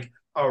was like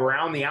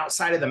around the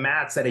outside of the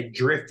mats that had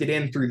drifted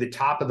in through the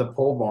top of the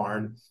pole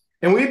barn.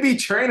 And we'd be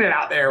training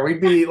out there.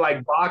 We'd be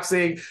like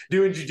boxing,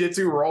 doing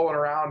jiu-jitsu, rolling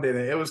around in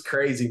it. It was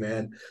crazy,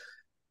 man.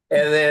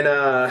 And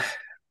then,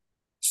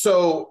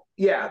 so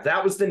yeah,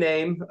 that was the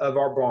name of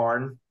our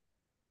barn.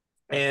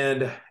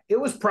 And it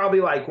was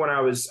probably like when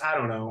I was, I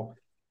don't know,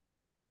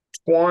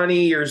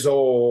 20 years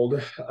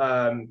old.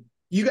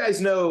 You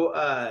guys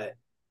know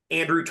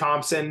Andrew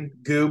Thompson,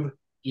 Goob?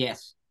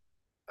 Yes.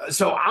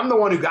 So I'm the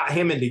one who got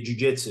him into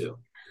jiu-jitsu.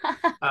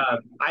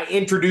 I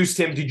introduced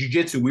him to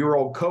jiu-jitsu. We were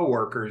old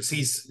coworkers.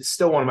 He's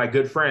still one of my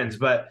good friends,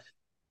 but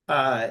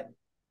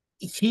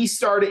he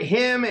started,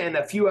 him and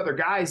a few other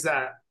guys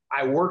that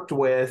I worked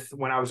with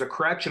when I was a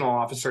correctional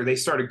officer. They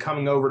started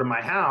coming over to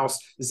my house.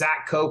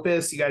 Zach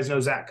Kopis, you guys know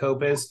Zach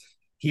Kopis?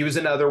 He was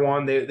another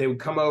one. They would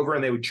come over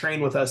and they would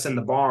train with us in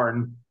the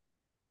barn.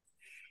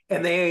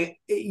 And they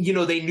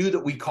knew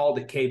that we called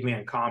it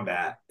Caveman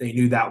Combat. They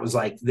knew that was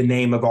like the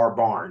name of our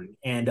barn.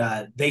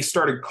 And they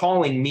started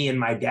calling me and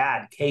my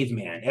dad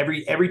Caveman.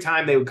 Every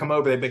time they would come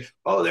over, they'd be,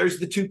 oh, there's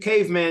the two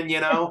cavemen,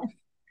 And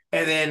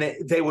then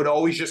they would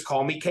always just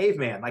call me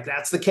Caveman. Like,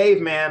 that's the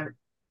caveman.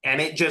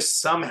 And it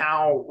just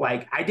somehow,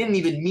 like, I didn't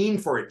even mean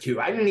for it to.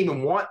 I didn't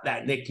even want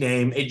that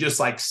nickname. It just,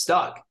 like,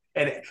 stuck.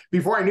 And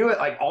before I knew it,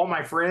 like, all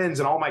my friends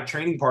and all my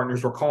training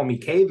partners were calling me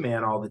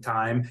Caveman all the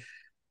time.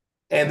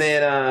 And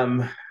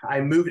then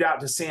I moved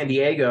out to San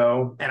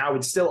Diego, and I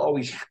would still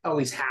always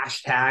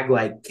hashtag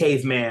like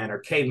Caveman or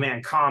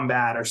Caveman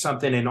Combat or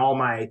something in all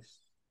my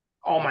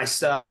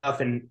stuff.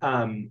 And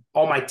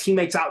all my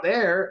teammates out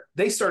there,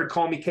 they started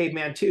calling me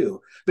Caveman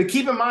too. But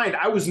keep in mind,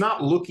 I was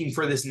not looking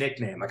for this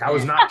nickname. Like, I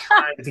was not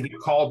trying to get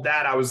called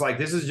that. I was like,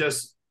 this is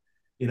just,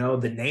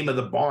 the name of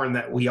the barn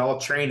that we all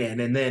train in.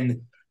 And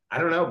then I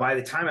don't know, by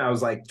the time I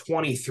was like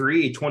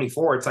 23,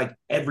 24, it's like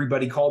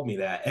everybody called me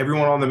that.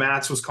 Everyone on the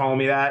mats was calling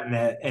me that.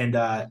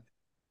 And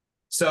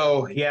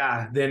so,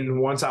 yeah,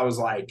 then once I was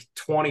like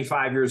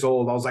 25 years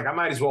old, I was like, I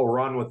might as well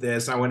run with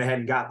this. I went ahead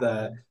and got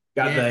the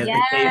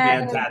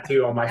caveman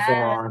tattoo on my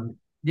forearm.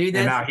 Dude,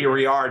 and now here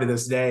we are to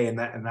this day, and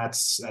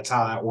that's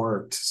how that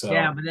worked. So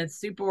yeah, but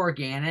that's super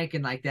organic,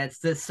 and like that's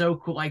so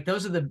cool. Like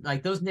those are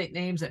those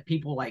nicknames that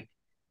people like.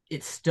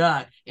 It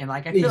stuck, and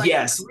like I feel like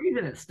that's the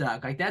reason it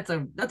stuck. Like that's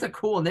a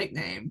cool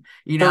nickname,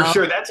 For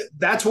sure,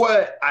 that's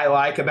what I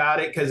like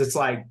about it, because it's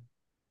like,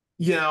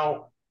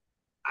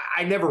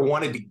 I never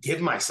wanted to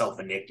give myself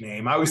a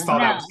nickname. I always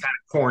thought that was kind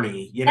of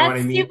corny. You know what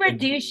I mean? Super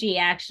douchey,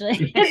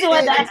 actually. That's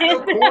what that is.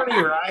 So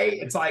corny, right?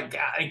 It's like,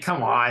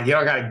 come on, you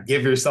don't gotta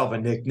give yourself a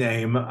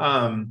nickname.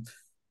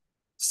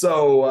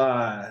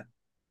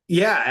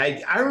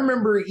 Yeah, I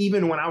remember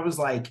even when I was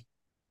like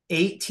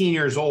 18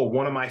 years old,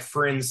 one of my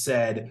friends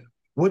said,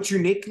 what's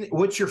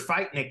your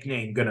fight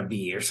nickname gonna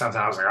be or something?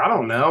 I was like, I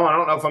don't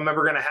know if I'm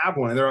ever gonna have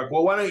one. And they're like,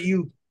 well, why don't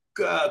you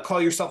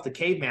call yourself the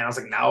Caveman? I was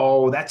like,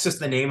 no, that's just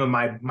the name of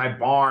my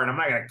barn. I'm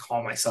not gonna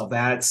call myself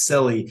that. It's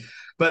silly.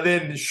 But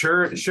then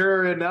sure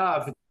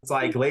enough, it's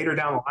like later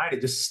down the line,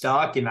 it just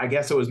stuck, and I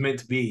guess it was meant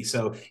to be.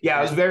 So yeah,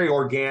 it was very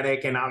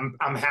organic, and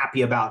I'm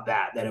happy about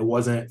that it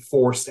wasn't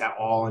forced at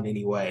all in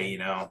any way, you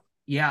know.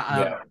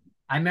 Yeah.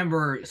 I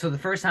remember. So the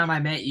first time I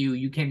met you,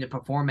 you came to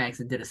Performax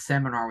and did a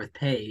seminar with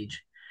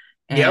Paige.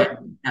 And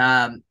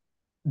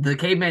the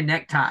caveman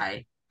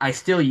necktie, I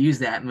still use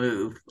that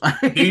move.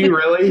 Do you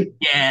really?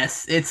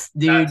 Yes,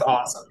 dude. That's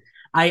awesome.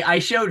 I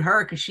showed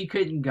her because she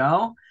couldn't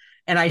go,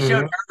 and I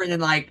showed her, and then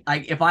like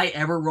if I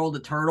ever rolled a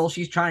turtle,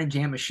 she's trying to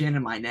jam a shin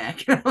in my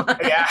neck.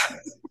 Yeah,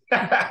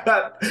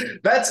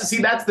 that's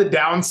the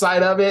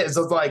downside of it. Is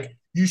it's like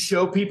you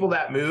show people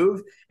that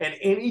move, and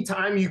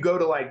anytime you go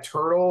to like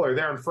turtle or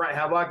they're in front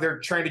headlock, they're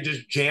trying to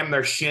just jam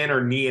their shin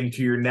or knee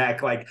into your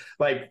neck. Like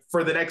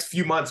for the next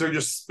few months, they're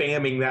just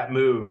spamming that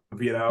move,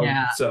 you know?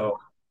 Yeah. So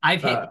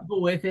I've hit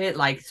people with it,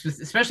 like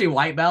especially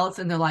white belts,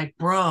 and they're like,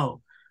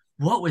 bro,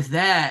 what was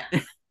that?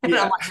 And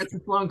I'm like, that's a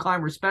Sloan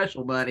Climber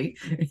special, buddy.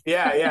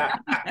 Yeah.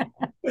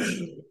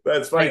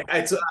 That's funny.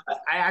 I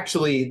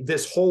actually,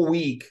 this whole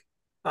week,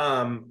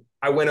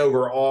 I went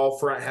over all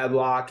front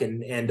headlock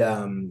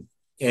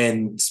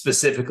and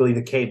specifically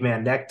the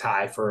caveman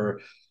necktie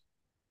for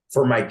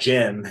my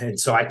gym. And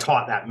so I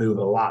taught that move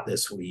a lot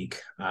this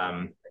week.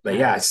 But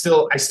yeah, I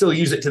still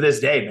use it to this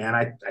day, man.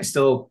 I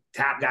still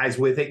tap guys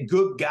with it.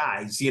 Good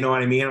guys, you know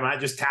what I mean? I'm not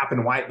just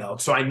tapping white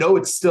belts. So I know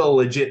it's still a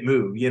legit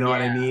move, you know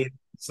what I mean?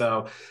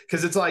 So,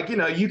 because it's like, you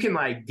know, you can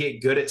like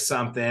get good at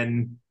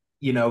something,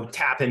 you know,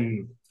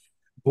 tapping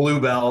blue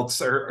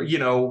belts or, you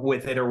know,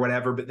 with it or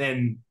whatever. But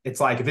then it's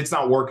like, if it's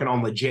not working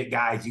on legit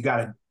guys, you got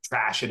to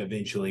trash it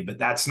eventually. But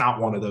that's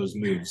not one of those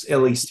moves.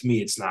 At least to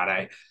me, it's not.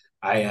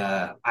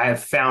 I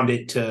have found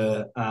it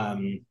to,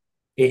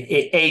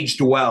 it aged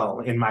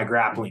well in my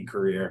grappling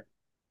career.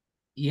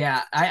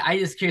 Yeah. I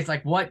just curious,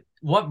 like what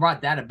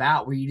brought that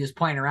about? Were you just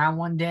playing around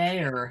one day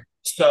or?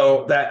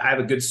 So that I have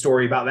a good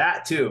story about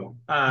that too.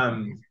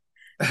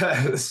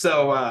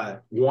 So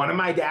one of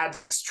my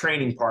dad's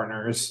training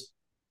partners,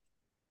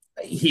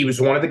 he was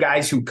one of the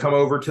guys who come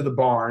over to the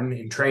barn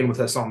and train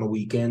with us on the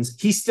weekends.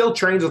 He still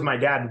trains with my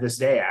dad to this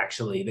day.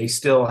 Actually, they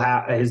still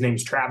have, his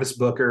name's Travis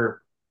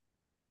Booker,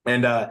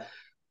 and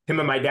him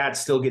and my dad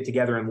still get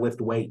together and lift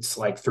weights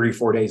like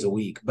 3-4 days a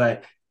week.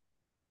 But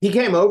he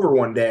came over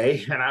one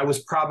day, and I was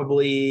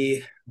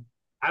probably,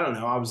 I don't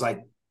know, I was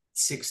like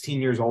 16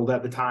 years old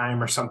at the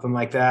time or something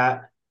like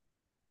that.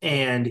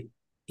 And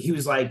he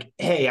was like,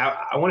 hey,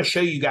 I want to show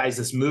you guys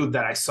this move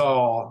that I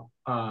saw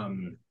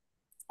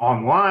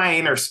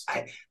online, or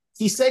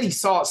he said he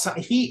saw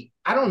it.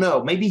 I don't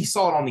know, maybe he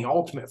saw it on the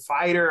Ultimate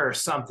Fighter or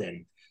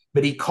something,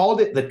 but he called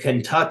it the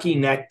Kentucky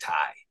necktie.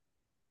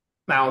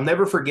 Now, I'll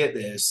never forget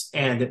this.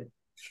 And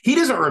he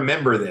doesn't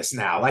remember this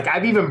now. Like,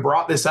 I've even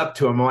brought this up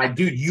to him. I'm like,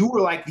 dude, you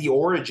were like the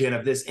origin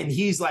of this. And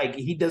he's like,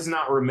 he does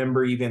not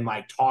remember even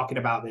like talking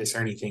about this or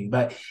anything.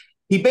 But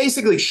he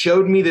basically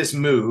showed me this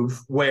move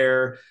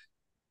where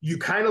you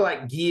kind of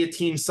like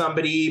guillotine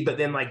somebody, but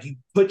then like you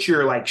put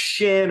your like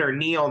shin or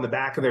knee on the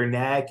back of their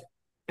neck.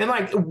 And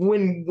like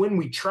when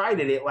we tried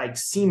it, it like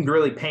seemed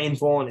really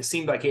painful and it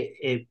seemed like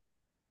it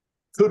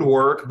could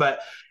work, but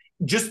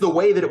just the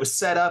way that it was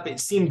set up, it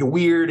seemed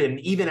weird. And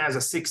even as a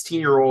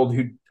 16-year-old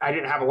who I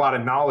didn't have a lot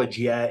of knowledge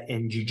yet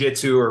in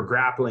jiu-jitsu or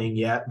grappling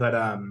yet, but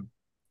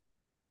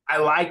I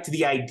liked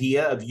the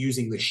idea of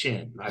using the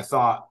shin. I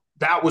thought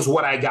that was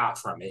what I got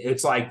from it.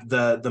 It's like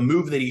the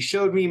move that he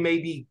showed me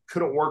maybe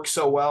couldn't work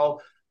so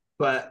well,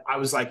 but I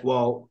was like,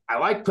 well, I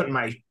like putting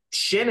my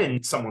shin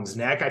in someone's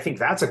neck. I think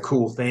that's a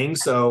cool thing.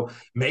 So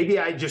maybe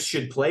I just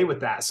should play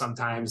with that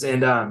sometimes.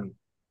 And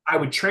I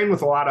would train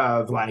with a lot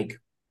of like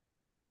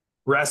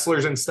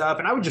wrestlers and stuff,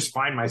 and I would just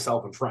find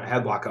myself in front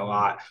headlock a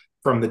lot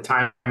from the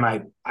time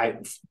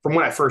from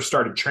when I first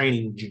started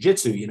training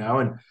jiu-jitsu, you know.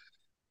 And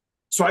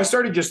so I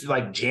started just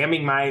like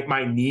jamming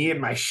my knee and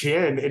my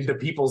shin into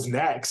people's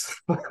necks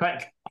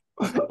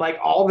like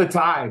all the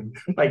time.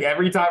 Like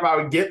every time I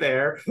would get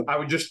there, I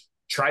would just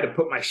try to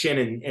put my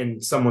shin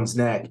in someone's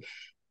neck.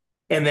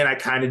 And then I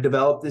kind of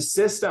developed this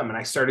system, and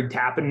I started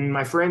tapping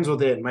my friends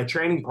with it, my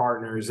training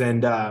partners.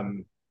 And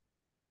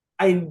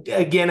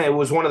it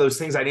was one of those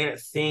things I didn't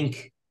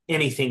think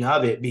anything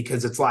of it,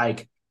 because it's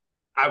like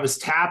I was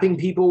tapping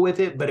people with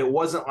it, but it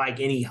wasn't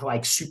like any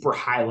like super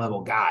high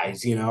level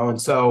guys, you know?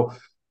 And so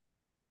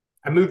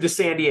I moved to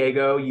San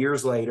Diego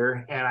years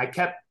later, and I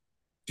kept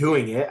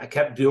doing it. I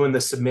kept doing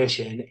the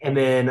submission. And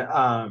then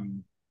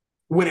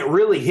when it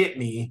really hit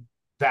me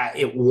that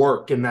it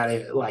worked and that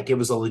it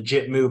was a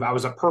legit move, I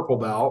was a purple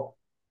belt.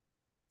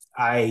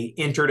 I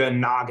entered a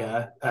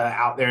Naga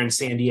out there in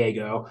San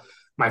Diego.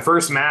 My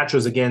first match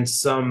was against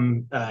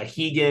some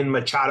Higan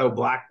Machado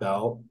black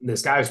belt.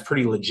 This guy was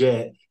pretty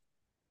legit.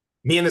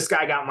 Me and this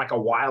guy got in like a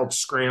wild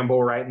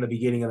scramble right in the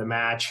beginning of the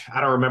match.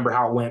 I don't remember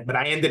how it went, but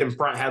I ended in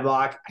front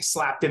headlock. I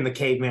slapped in the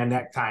caveman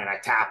necktie and I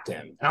tapped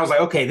him. And I was like,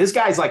 okay, this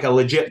guy's like a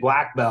legit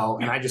black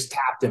belt, and I just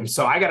tapped him.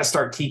 So I got to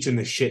start teaching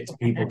this shit to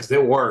people because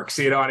it works.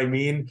 You know what I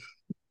mean?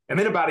 And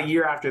then about a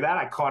year after that,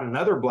 I caught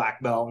another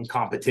black belt in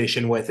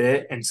competition with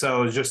it. And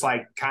so it was just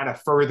like kind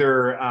of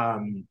further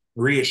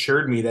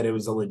reassured me that it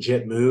was a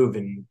legit move,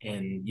 and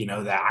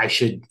that I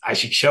should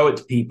show it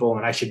to people,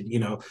 and I should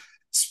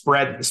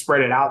spread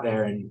it out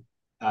there. And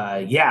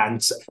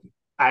and so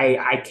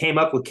I came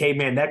up with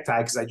Caveman Necktie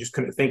because I just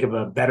couldn't think of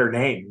a better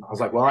name. I was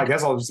like, well, I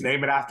guess I'll just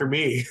name it after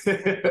me.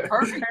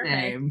 Perfect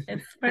name.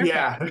 It's perfect.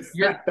 Yeah.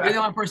 You're the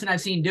only person I've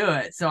seen do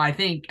it, so I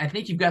think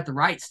you've got the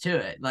rights to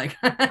it. Like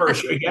For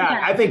sure.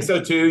 Yeah, I think so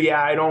too.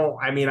 Yeah, I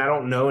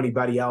don't know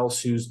anybody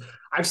else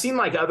I've seen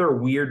like other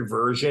weird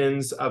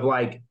versions of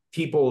like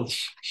people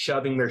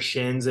shoving their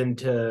shins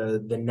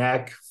into the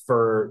neck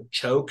for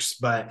chokes,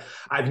 but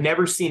I've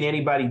never seen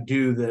anybody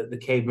do the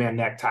caveman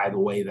necktie the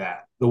way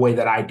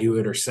that I do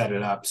it or set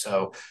it up.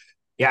 So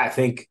yeah, I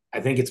think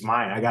it's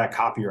mine. I got to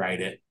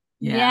copyright it.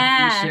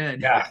 Yeah, you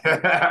should.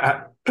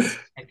 Yeah.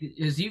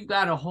 Because you've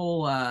got a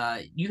whole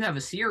you have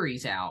a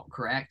series out,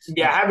 correct?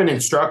 Yeah, I have an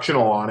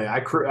instructional on it.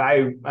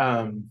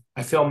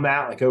 I filmed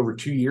that like over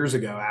 2 years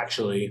ago,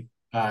 actually.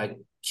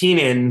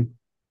 Keenan,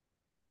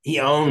 he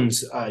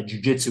owns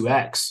Jiu-Jitsu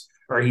X,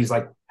 or he's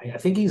like, I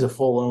think he's a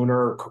full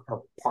owner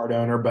or part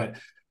owner, but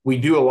we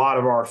do a lot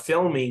of our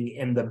filming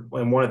in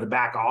one of the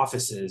back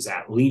offices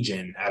at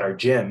Legion at our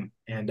gym.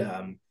 And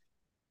I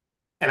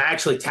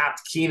actually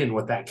tapped Keenan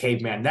with that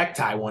caveman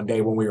necktie one day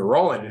when we were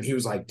rolling, and he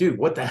was like, dude,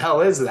 what the hell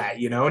is that?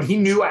 And he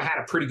knew I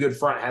had a pretty good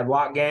front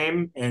headlock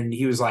game, and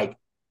he was like,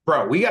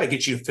 bro, we got to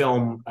get you to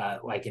film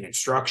like an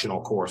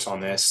instructional course on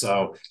this.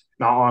 So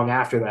not long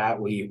after that,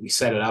 we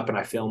set it up and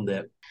I filmed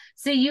it.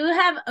 So you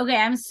have, okay,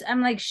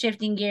 I'm like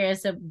shifting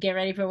gears, so get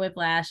ready for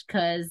whiplash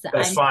because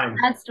I'm fine.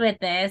 obsessed with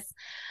this.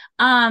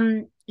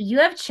 You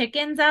have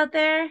chickens out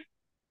there?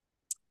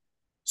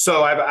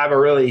 So I have a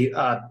really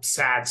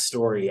sad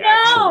story. No,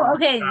 actually.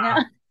 okay,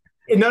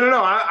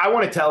 No. I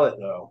want to tell it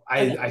though.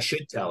 I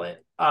should tell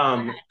it.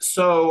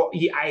 So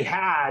I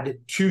had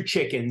 2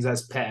 chickens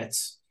as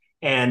pets,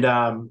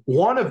 and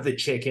one of the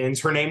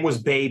chickens, her name was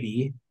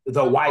Baby,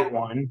 the white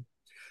one.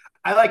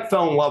 I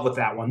fell in love with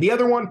that one. The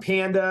other one,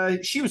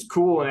 Panda, she was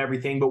cool and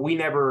everything, but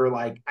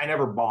I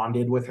never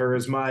bonded with her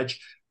as much.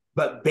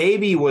 But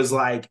Baby was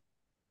like,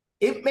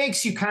 it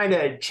makes you kind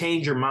of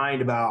change your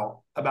mind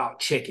about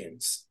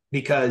chickens,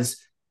 because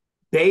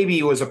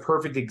Baby was a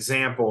perfect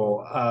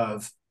example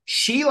of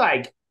she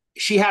had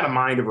a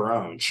mind of her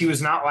own. She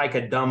was not like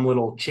a dumb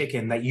little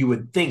chicken that you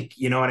would think,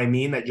 you know what I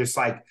mean? That just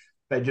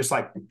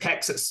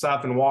pecks at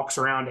stuff and walks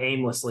around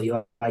aimlessly.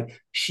 Like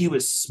she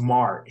was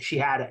smart. She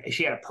had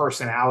a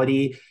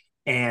personality,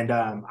 and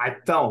I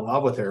fell in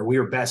love with her. We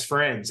were best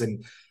friends,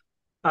 and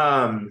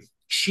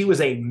she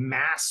was a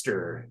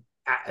master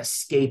at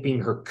escaping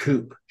her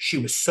coop. She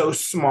was so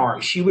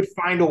smart. She would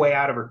find a way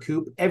out of her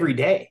coop every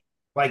day.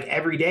 Like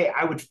every day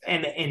I would,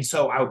 and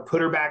so I would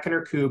put her back in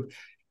her coop.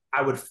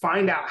 I would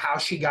find out how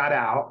she got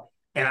out,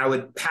 and I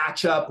would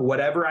patch up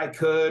whatever I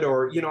could,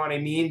 or you know what I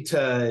mean,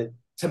 to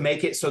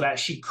make it so that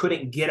she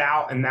couldn't get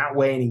out in that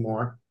way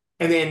anymore.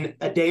 And then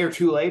a day or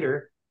 2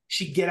 later,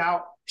 she'd get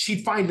out,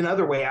 she'd find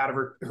another way out of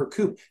her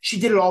coop. She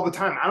did it all the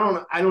time.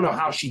 I don't know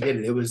how she did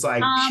it. It was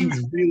like, she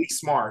was really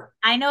smart.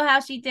 I know how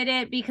she did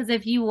it, because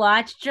if you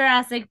watch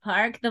Jurassic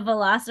Park, the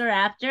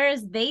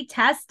Velociraptors, they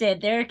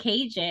tested their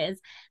cages.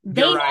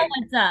 They know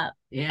what's up.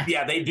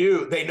 Yeah, they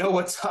do. They know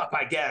what's up,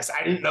 I guess.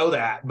 I didn't know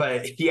that,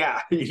 but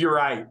yeah, you're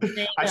right.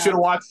 I should have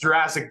watched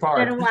Jurassic Park.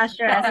 Should have watched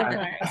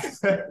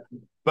Jurassic Park.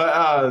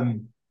 But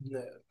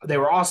they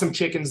were awesome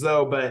chickens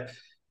though. But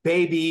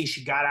Baby,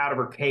 she got out of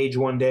her cage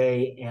one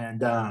day,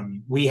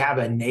 and we have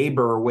a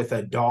neighbor with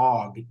a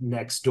dog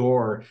next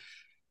door,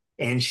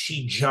 and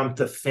she jumped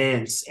the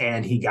fence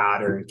and he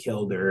got her and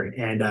killed her.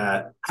 And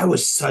I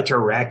was such a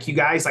wreck, you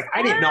guys. Like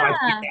I didn't know I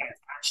could get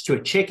attached to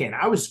a chicken.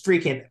 I was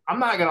freaking, I'm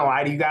not gonna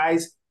lie to you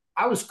guys,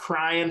 I was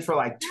crying for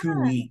like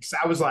 2 weeks.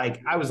 I was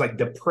like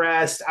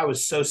depressed. I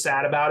was so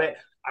sad about it.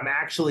 I'm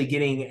actually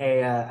getting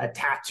a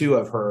tattoo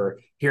of her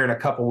here in a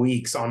couple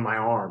weeks on my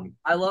arm.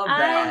 I love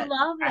that.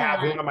 I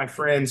have one of my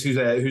friends who's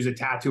a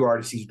tattoo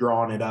artist. He's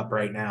drawing it up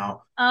right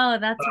now. Oh,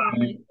 that's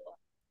really cool.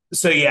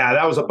 So yeah,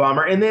 that was a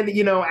bummer. And then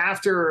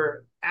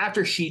after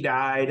she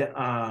died,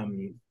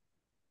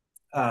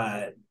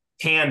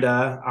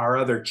 Panda, our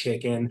other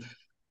chicken,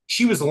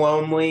 she was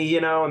lonely,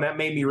 and that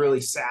made me really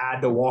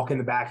sad to walk in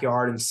the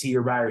backyard and see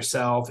her by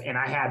herself. And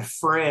I had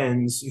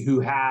friends who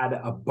had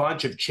a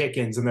bunch of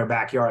chickens in their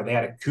backyard. They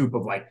had a coop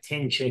of like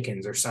 10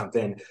 chickens or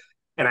something.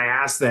 And I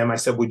asked them, I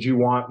said, would you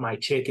want my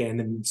chicken?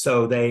 And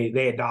so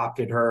they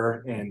adopted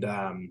her.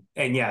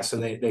 And yeah, so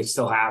they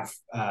still have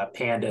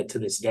Panda to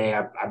this day.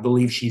 I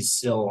believe she's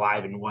still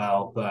alive and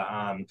well.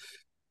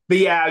 But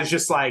yeah, I was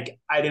just like,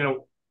 I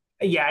didn't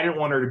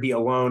want her to be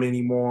alone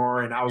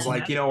anymore. And I was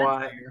like, you know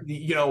what,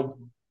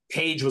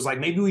 Paige was like,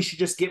 maybe we should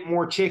just get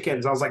more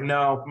chickens. I was like,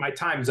 no, my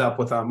time's up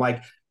with them.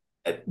 Like,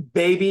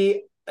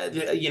 Baby,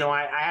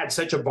 I had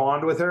such a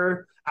bond with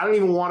her. I don't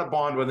even want to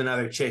bond with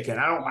another chicken.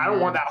 I don't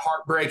want that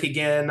heartbreak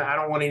again. I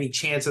don't want any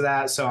chance of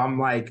that. So I'm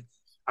like,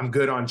 I'm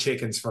good on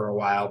chickens for a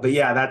while. But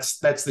yeah, that's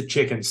the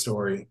chicken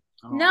story.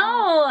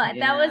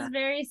 That was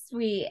very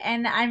sweet.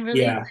 And I'm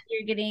really glad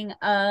you're getting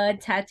a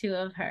tattoo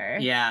of her.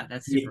 Yeah,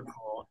 that's super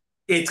cool.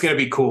 It's going to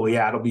be cool.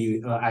 Yeah, it'll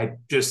be.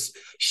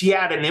 She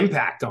had an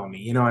impact on me.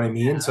 You know what I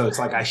mean? So it's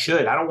like I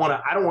don't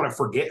want to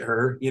forget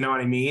her. You know what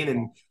I mean?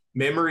 And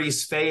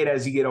memories fade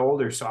as you get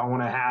older. So I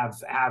want to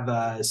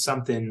have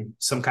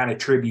some kind of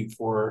tribute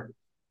for her.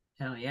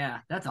 Hell yeah,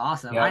 that's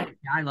awesome. Yeah.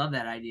 I love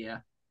that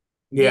idea.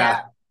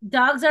 Yeah.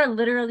 Dogs are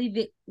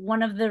literally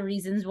one of the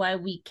reasons why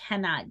we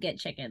cannot get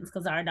chickens,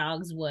 because our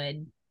dogs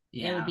would.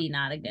 It would be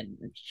not a good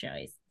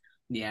choice.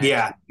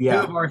 Yeah. Two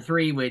of our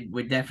three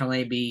would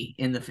definitely be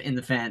in the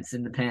fence,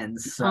 in the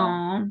pens.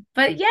 So,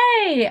 but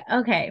yay.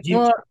 Okay.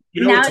 You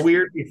know what's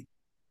weird?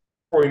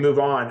 Before we move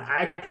on,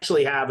 I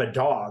actually have a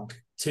dog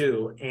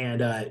too,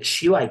 and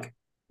she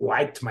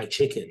liked my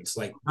chickens.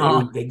 Like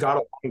they got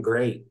along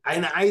great.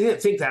 And I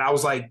didn't think that. I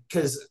was like,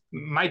 because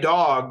my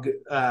dog,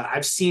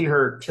 I've seen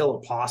her kill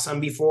a possum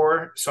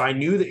before, so I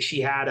knew that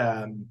she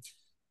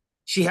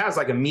has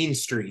like a mean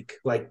streak.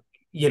 Like,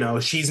 you know,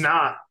 she's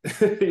not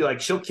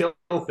like, she'll kill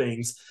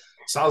things.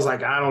 So I was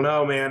like, I don't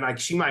know, man. Like,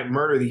 she might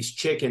murder these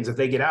chickens if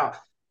they get out.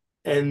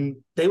 And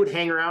they would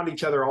hang around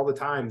each other all the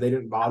time. They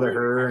didn't bother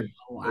her. And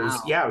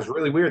it was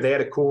really weird. They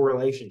had a cool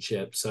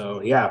relationship.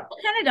 So yeah.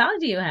 What kind of dog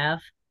do you have?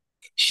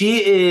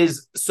 She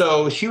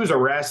was a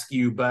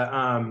rescue, but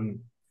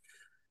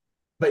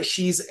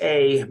she's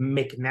a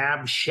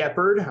McNab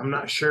Shepherd. I'm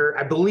not sure.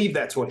 I believe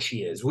that's what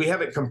she is. We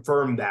haven't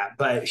confirmed that,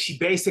 but she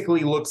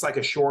basically looks like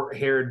a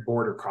short-haired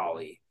border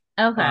collie.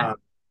 Okay.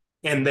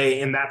 And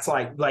that's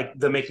like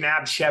the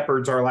McNab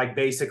Shepherds are like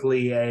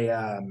basically a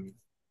kind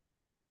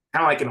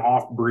of like an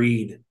off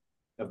breed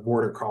of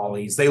border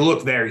collies. They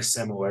look very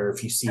similar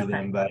if you see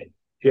them, but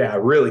yeah,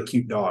 really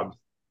cute dog.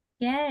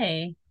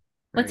 Yay.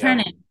 What's her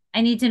name?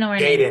 I need to know her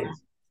name. name.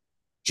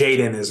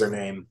 Jaden is her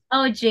name.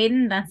 Oh,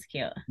 Jaden, that's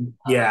cute.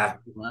 Yeah.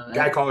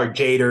 I call her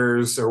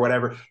Jaders or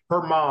whatever.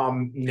 Her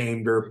mom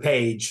named her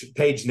Paige.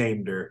 Paige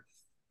named her.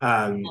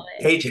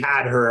 Paige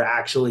had her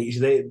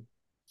actually.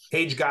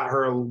 Paige got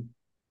her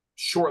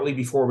shortly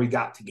before we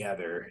got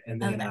together.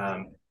 And then,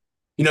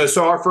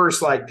 so our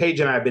first, Paige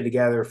and I have been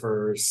together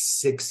for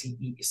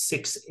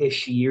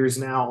six-ish years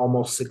now,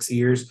 almost 6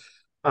 years.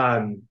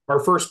 Our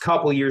first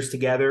couple years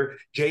together,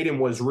 Jaden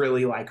was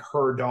really like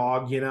her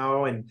dog,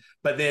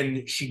 but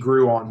then she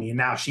grew on me, and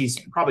now she's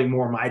probably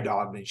more my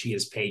dog than she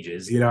is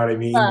Paige's. You know what I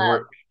mean?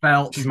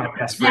 She's my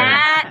best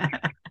friend.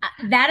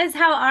 That is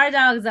how our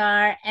dogs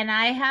are. And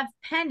I have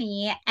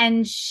Penny,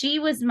 and she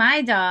was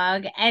my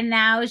dog, and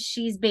now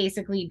she's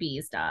basically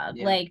B's dog.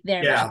 Yeah. Like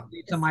they're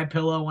to my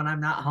pillow when I'm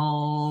not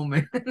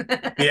home.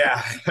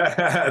 Yeah,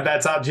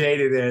 that's how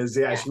Jaden is.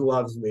 Yeah, she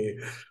loves me.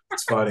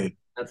 It's funny.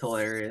 That's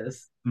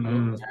hilarious.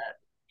 Mm-hmm.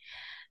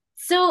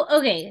 So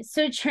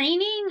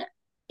training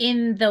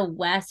in the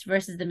West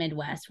versus the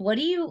Midwest, what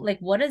do you like?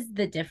 What is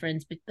the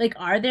difference? Like,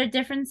 are there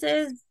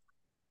differences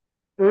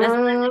as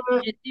far as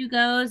jiu-jitsu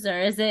goes, or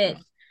is it?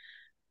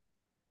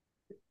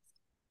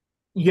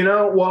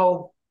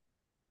 Well,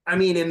 I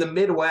mean, in the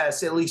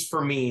Midwest, at least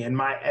for me, and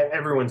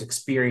everyone's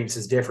experience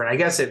is different. I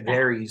guess it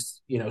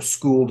varies,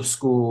 school to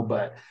school,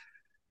 but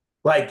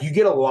like you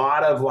get a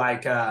lot of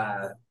like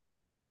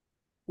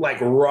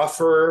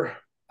rougher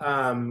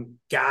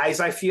guys,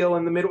 I feel,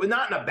 in the middle,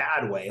 not in a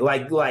bad way,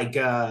 like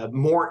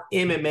more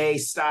MMA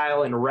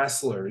style and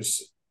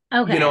wrestlers.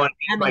 Okay. You know what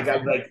I mean?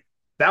 Like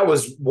that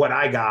was what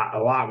I got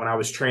a lot when I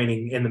was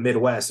training in the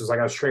Midwest. It was like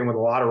I was training with a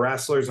lot of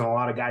wrestlers and a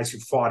lot of guys who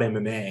fought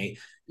MMA.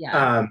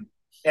 Yeah.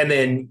 And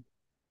then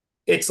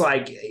it's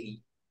like,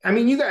 I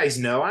mean, you guys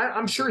know,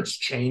 I'm sure it's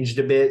changed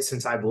a bit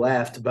since I've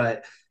left,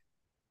 but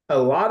a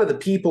lot of the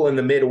people in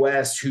the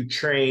Midwest who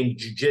trained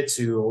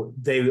jiu-jitsu,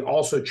 they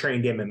also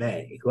trained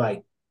MMA.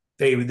 Like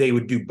they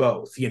would do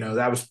both.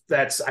 I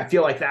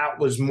feel like that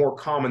was more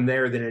common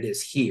there than it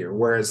is here.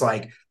 Whereas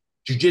like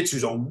jiu-jitsu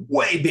is a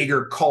way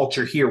bigger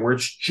culture here where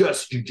it's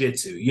just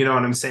jiu-jitsu. You know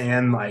what I'm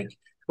saying? Like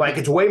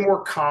it's way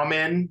more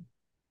common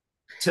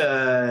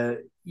to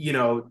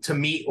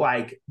meet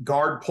like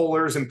guard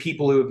pullers and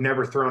people who have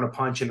never thrown a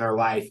punch in their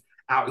life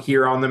out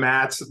here on the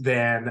mats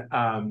than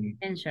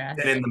in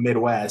the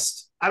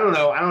Midwest. I don't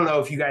know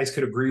if you guys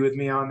could agree with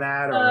me on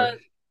that, or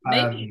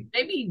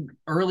maybe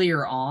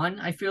earlier on.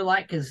 I feel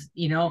like because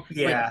now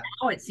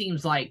it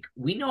seems like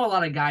we know a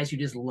lot of guys who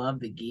just love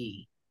the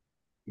gi.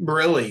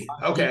 Really?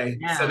 Okay.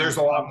 So there's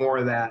a lot more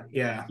of that.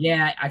 Yeah.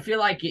 Yeah, I feel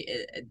like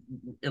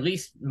at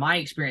least my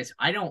experience.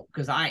 I don't,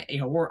 because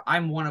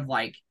I'm one of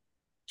like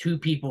 2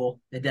 people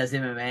that does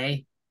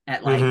MMA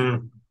at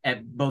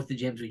at both the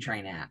gyms we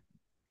train at.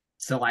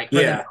 So like for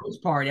the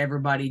most part,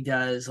 everybody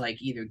does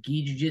like either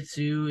gi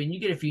jiu-jitsu, and you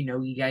get a few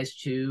no-gi guys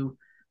too.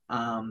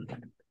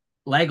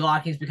 Leg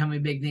locking is becoming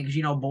a big thing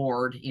because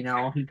Board, he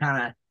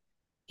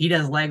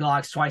does leg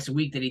locks twice a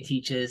week that he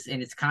teaches,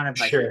 and it's kind of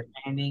like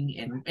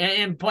expanding,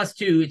 and plus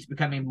too, it's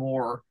becoming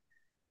more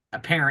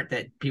apparent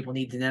that people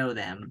need to know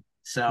them.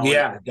 So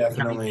yeah,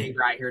 definitely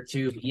right here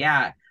too. But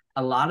yeah,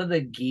 a lot of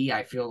the gi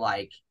I feel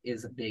like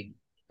is a big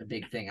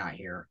thing out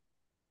here.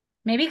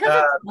 Maybe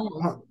because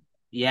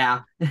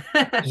yeah.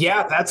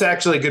 Yeah, that's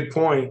actually a good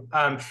point.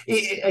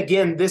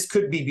 Again, this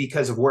could be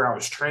because of where I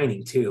was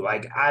training too.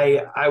 Like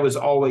I was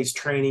always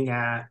training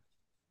at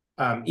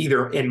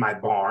either in my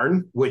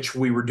barn, which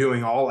we were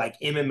doing all like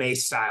MMA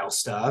style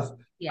stuff.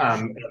 Yeah.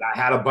 And I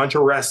had a bunch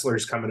of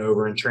wrestlers coming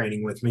over and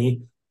training with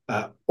me.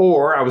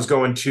 Or I was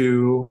going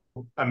to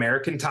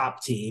American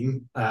Top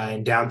Team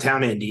in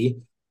downtown Indy,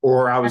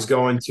 or I was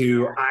going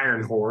to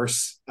Iron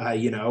Horse,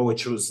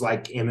 which was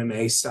like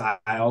MMA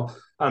style.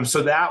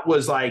 So that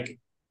was like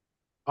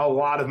a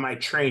lot of my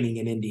training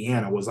in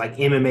Indiana was like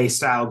MMA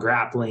style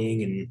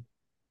grappling,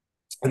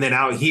 and then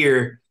out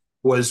here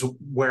was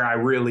where I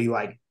really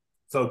like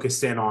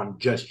focused in on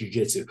just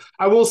jiu-jitsu.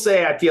 I will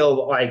say I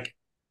feel like,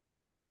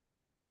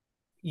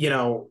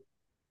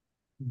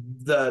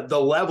 the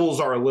levels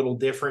are a little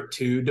different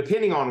too,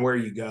 depending on where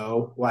you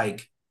go.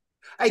 Like,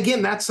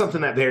 again, that's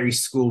something that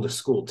varies school to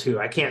school too.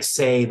 I can't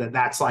say that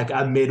that's like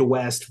a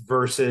Midwest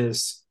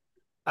versus,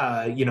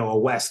 a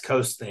West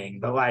Coast thing,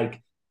 but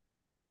like,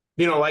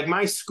 like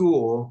my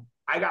school,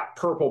 I got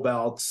purple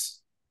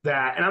belts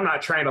and I'm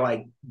not trying to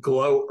like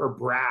gloat or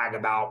brag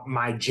about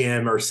my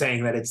gym or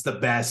saying that it's the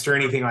best or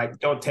anything. Like,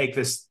 don't take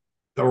this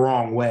the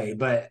wrong way,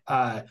 but,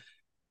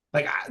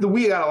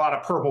 we got a lot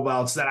of purple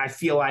belts that I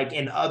feel like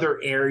in other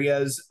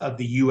areas of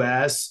the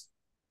U.S.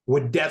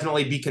 would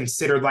definitely be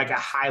considered like a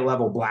high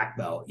level black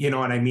belt. You know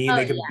what I mean?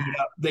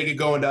 They could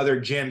go into other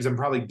gyms and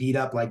probably beat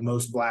up like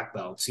most black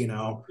belts,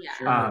 Yeah.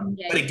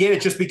 But again,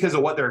 it's just because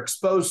of what they're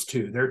exposed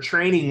to. They're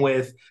training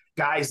with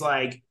guys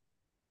like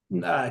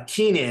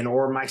Keenan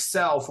or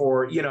myself,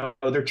 or,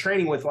 they're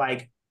training with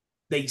like,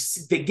 they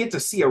get to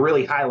see a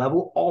really high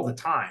level all the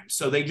time.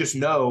 So they just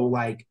know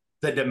like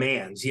the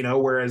demands,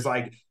 whereas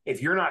like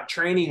if you're not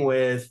training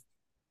with,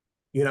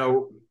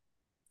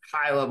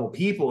 high level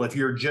people, if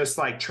you're just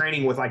like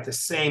training with like the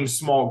same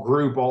small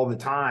group all the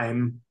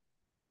time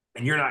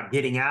and you're not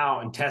getting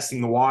out and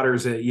testing the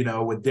waters,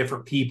 with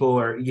different people,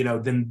 or,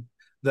 then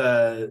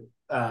the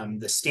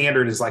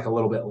standard is like a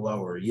little bit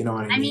lower. You know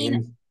what I mean? I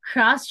mean,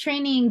 cross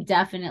training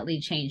definitely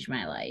changed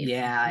my life.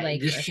 Yeah,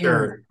 like just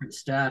different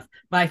stuff.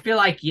 But I feel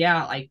like,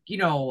 like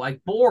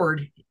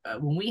board,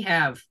 when we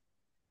have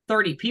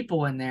 30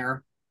 people in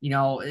there,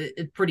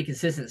 it's pretty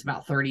consistent. It's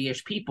about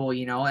 30-ish people,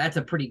 that's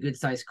a pretty good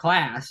sized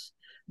class.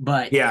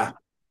 But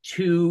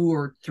 2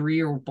 or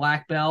 3 are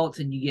black belts,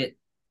 and you get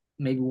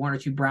maybe 1 or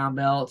 2 brown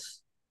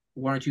belts,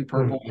 1 or 2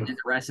 purple, and then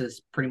the rest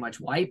is pretty much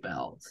white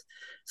belts.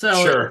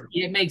 So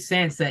it makes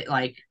sense that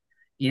like,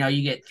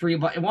 you get 3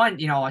 1,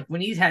 like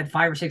when he's had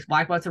 5 or 6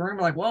 black belts in a room,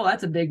 we're like, well,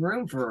 that's a big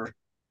room for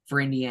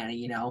Indiana,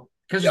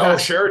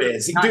 because sure it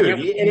is, dude,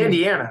 in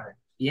Indiana.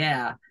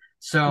 Yeah.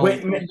 So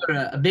when you go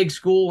to a big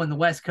school in the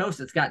West Coast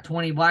that's got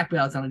 20 black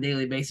belts on a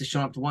daily basis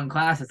showing up to one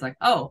class, it's like,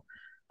 oh,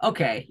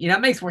 okay.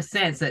 It makes more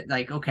sense that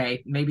like,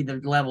 okay, maybe the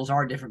levels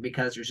are different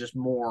because there's just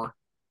more,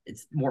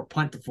 it's more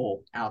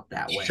plentiful out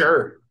that way.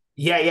 Sure.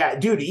 Yeah.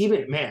 Dude,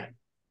 even, man,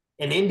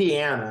 in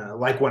Indiana,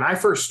 like when I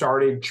first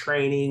started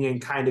training and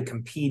kind of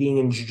competing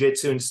in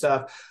jiu-jitsu and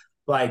stuff,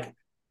 like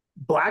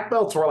black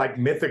belts were like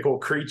mythical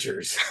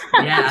creatures.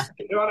 Yeah.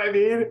 You know what I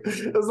mean?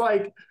 It was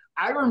like,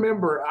 I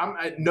remember,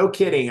 no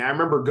kidding. I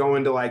remember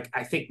going to like,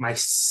 I think my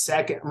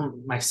second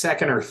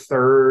or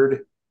third,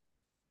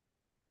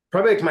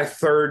 probably like my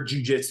third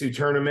jiu-jitsu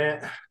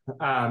tournament.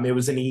 It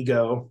was an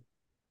ego.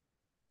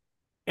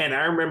 And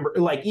I remember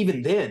like,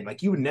 even then,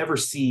 like you would never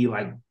see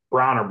like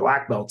brown or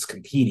black belts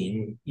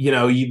competing. You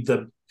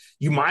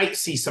might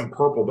see some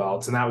purple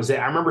belts, and that was it.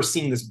 I remember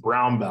seeing this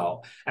brown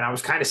belt, and I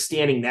was kind of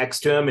standing next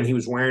to him, and he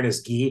was wearing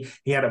his gi.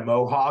 He had a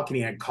mohawk and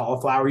he had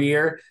cauliflower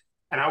ear.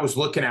 And I was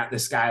looking at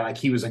this guy like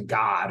he was a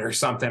god or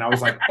something. I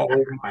was like,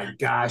 oh my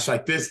gosh,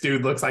 like this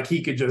dude looks like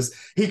he could just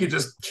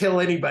kill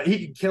anybody.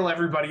 He could kill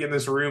everybody in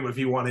this room if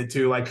he wanted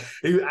to. Like,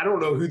 I don't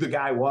know who the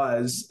guy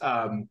was.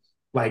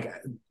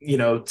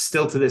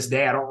 Still to this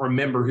day, I don't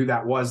remember who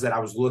that was that I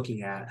was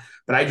looking at.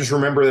 But I just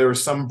remember there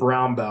was some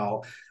brown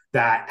belt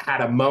that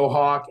had a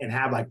mohawk and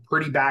had like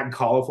pretty bad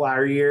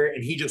cauliflower ear,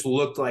 and he just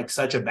looked like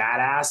such a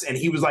badass. And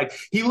he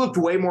looked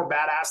way more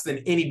badass than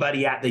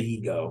anybody at the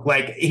ego.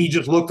 Like he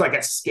just looked like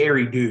a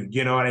scary dude,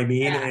 you know what I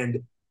mean? Yeah.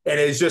 And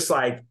it's just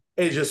like,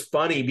 it's just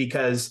funny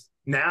because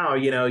now,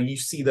 you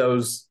see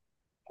those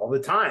all the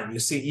time. You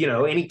see,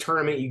 any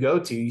tournament you go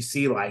to, you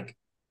see like,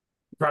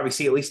 you probably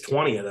see at least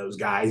 20 of those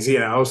guys,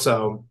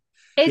 so.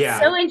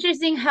 It's so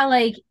interesting how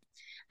like,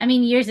 I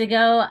mean, years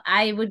ago,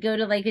 I would go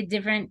to like a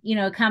different,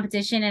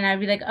 competition, and I'd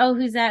be like, oh,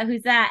 who's that?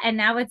 Who's that? And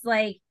now it's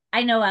like,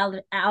 I know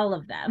all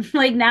of them.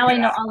 Like now I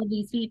know all of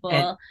these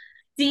people.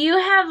 Do you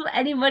have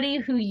anybody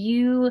who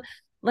you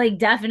like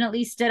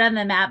definitely stood on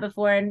the mat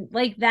before, and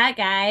like that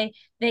guy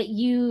that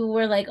you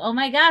were like, oh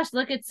my gosh,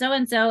 look at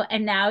so-and-so,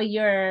 and now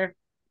you're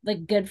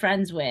like good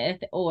friends with,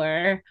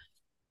 or...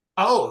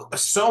 Oh,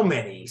 so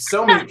many,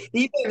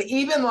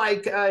 even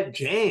like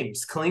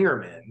James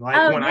Klingerman.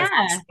 Like when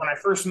I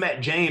first met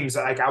James,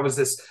 like I was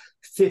this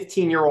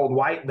 15-year-old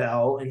white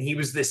belt, and he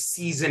was this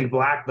seasoned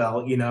black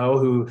belt,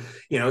 who,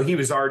 he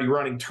was already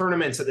running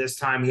tournaments at this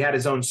time. He had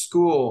his own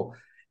school,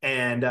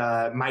 and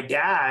my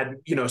dad,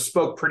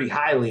 spoke pretty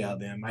highly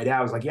of him. My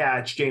dad was like, yeah,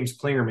 it's James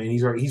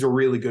Klingerman. He's a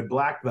really good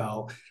black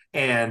belt.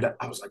 And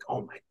I was like,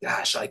 oh my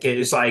gosh, like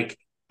it's like,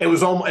 it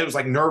was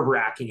like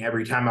nerve-wracking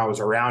every time I was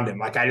around him.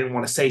 Like I didn't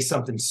want to say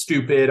something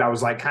stupid. I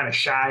was like kind of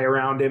shy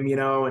around him,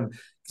 and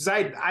because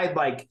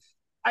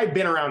I'd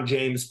been around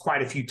James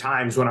quite a few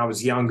times when I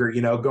was younger,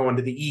 going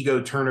to the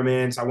ego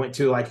tournaments. I went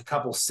to like a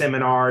couple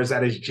seminars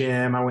at his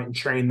gym. I went and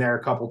trained there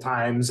a couple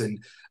times. And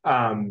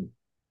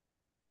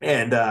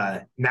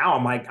now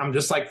I'm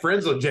just like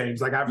friends with James.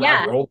 Like I've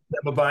rolled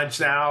with him a bunch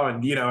now.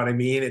 And you know what I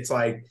mean? It's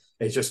like,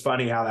 it's just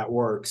funny how that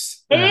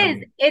works. It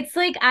is. It's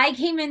like I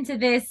came into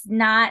this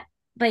not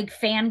like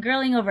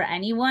fangirling over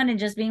anyone and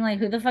just being like,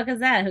 who the fuck is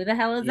that? Who the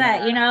hell is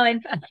that? And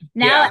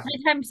now every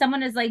time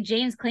someone is like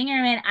James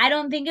Klingerman, I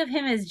don't think of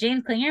him as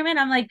James Klingerman.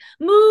 I'm like,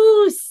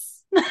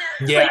 Moose.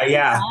 Yeah.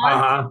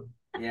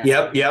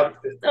 Yep.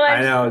 So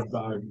I know. It's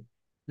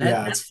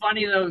That's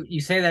funny though.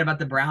 You say that about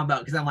the brown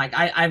belt, because I'm like,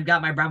 I've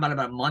got my brown belt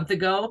about a month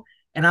ago,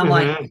 and I'm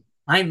like,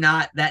 I'm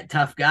not that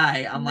tough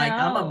guy. I'm like,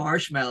 I'm a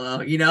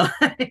marshmallow, You know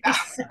what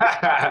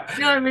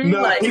I mean?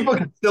 No, like, people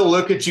can still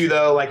look at you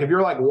though. Like if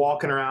you're like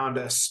walking around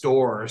a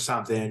store or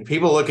something,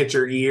 people look at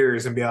your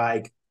ears and be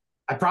like,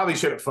 I probably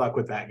shouldn't fuck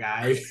with that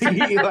guy.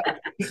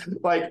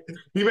 like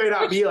he may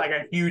not be like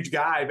a huge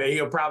guy, but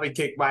he'll probably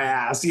kick my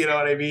ass. You know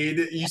what I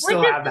mean? You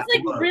still have that.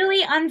 It's like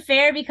really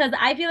unfair, because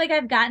I feel like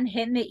I've gotten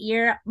hit in the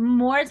ear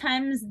more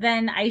times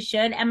than I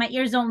should, and my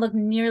ears don't look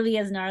nearly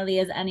as gnarly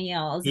as any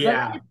else.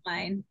 Yeah, but it's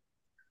fine.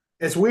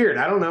 It's weird.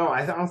 I don't know.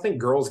 I don't think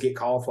girls get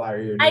cauliflower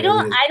ear. I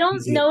don't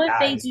know if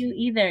they do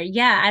either.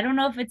 Yeah, I don't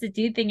know if it's a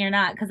dude thing or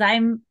not, because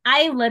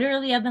I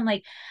literally have been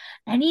like,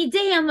 any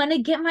day I'm gonna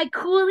get my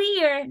cool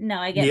ear. No,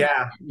 I get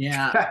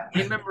yeah. I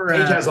remember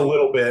Paige has a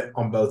little bit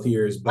on both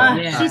ears,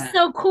 but she's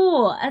so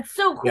cool. That's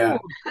so cool.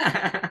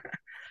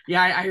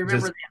 Yeah. I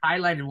remember they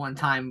highlighted one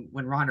time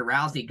when Ronda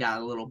Rousey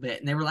got a little bit,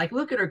 and they were like,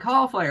 look at her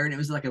cauliflower, and it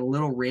was like a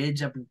little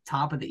ridge up at the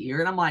top of the ear,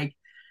 and I'm like,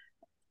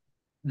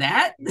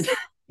 that.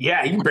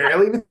 Yeah, you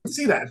barely even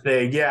see that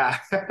thing. Yeah.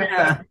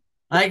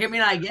 Like, I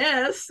mean, I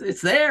guess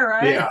it's there,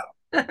 right? Yeah.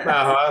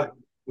 It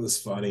was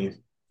funny.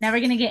 Now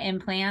we're gonna get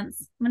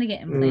implants. I'm gonna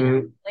get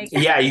implants.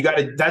 Yeah, you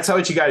gotta. That's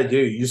what you gotta do.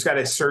 You just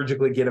gotta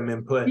surgically get them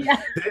input. Yeah.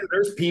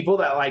 There's people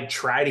that like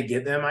try to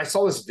get them. I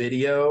saw this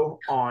video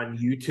on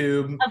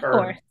YouTube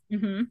or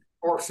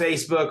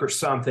Facebook or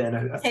something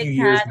a few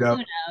years ago.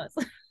 Who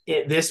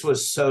knows? This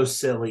was so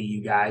silly,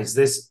 you guys.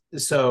 This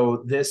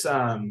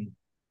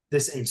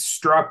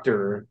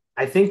instructor,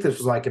 I think this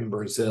was like in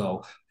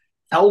Brazil,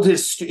 held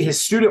his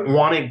student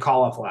wanted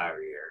cauliflower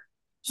ear.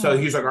 So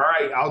he was like, all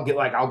right,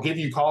 I'll give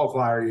you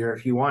cauliflower ear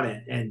if you want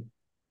it. And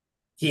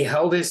he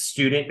held his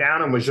student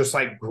down and was just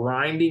like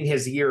grinding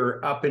his ear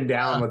up and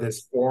down with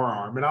his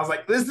forearm. And I was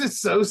like, this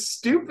is so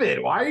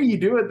stupid. Why are you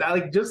doing that?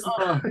 Like, just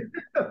like,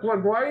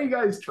 why are you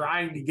guys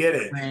trying to get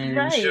it?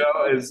 Right.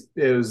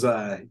 It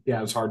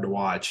was hard to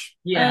watch.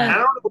 Yeah. I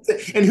don't know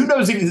and who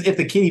knows if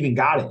the kid even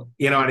got it?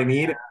 You know what I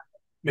mean?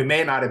 It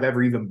may not have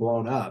ever even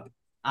blown up.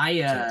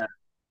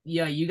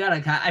 You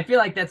gotta I feel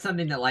like that's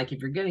something that, like,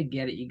 if you're gonna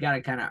get it, you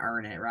gotta kind of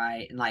earn it,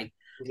 right? And like,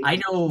 I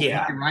know with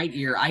your right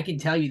ear, I can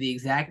tell you the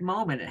exact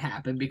moment it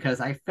happened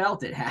because I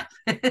felt it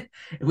happen.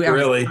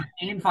 Really?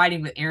 I was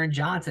fighting with Aaron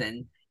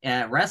Johnson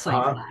at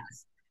wrestling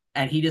class,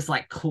 and he just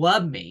like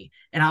clubbed me,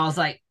 and I was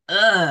like,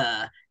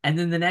 ugh. And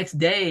then the next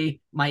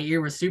day, my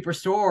ear was super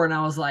sore, and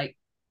I was like,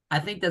 I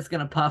think that's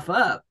gonna puff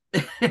up.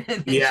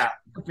 Yeah.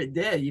 If it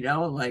did,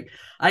 like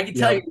I can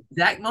tell you the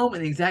exact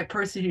moment, the exact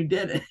person who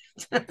did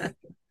it.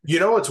 You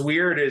know what's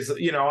weird is, I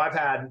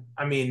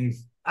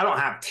don't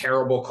have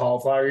terrible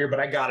cauliflower ear,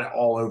 but I got it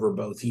all over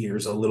both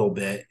ears a little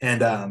bit.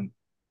 And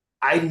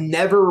I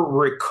never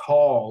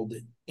recalled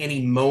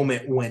any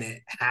moment when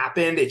it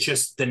happened. It's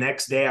just the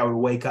next day I would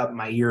wake up and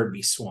my ear would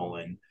be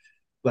swollen.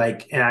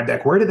 Like, and I'd be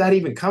like, where did that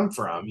even come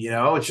from?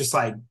 It's just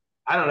like,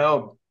 I don't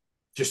know,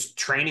 just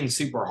training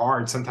super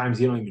hard. Sometimes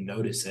you don't even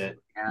notice it.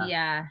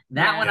 Yeah.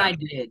 That one I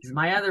did.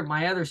 My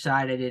other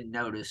side I didn't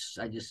notice.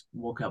 I just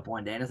woke up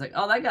one day and I was like,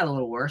 oh, that got a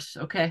little worse.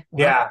 Okay.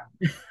 Well.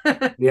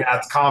 Yeah. Yeah,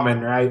 it's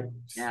common, right?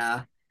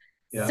 Yeah.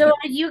 So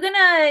are you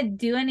gonna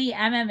do any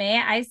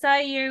MMA? I saw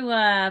you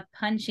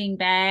punching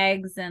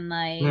bags and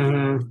like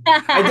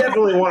I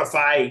definitely want to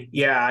fight.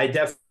 Yeah, I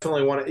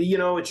definitely want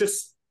to, it's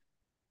just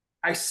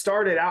I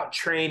started out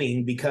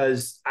training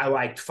because I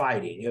liked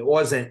fighting. It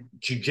wasn't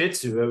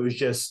jiu-jitsu.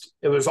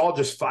 It was all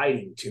just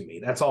fighting to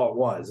me. That's all it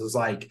was. It was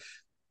like,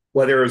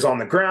 whether it was on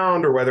the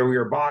ground or whether we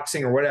were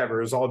boxing or whatever,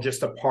 it was all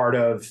just a part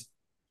of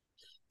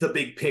the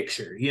big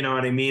picture. You know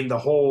what I mean? The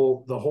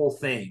whole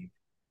thing.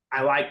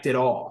 I liked it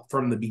all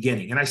from the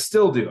beginning. And I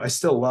still do. I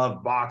still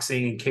love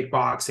boxing and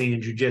kickboxing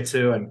and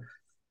jiu-jitsu. And,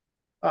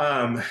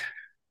 and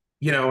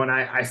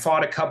I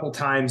fought a couple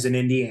times in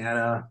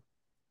Indiana,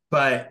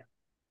 but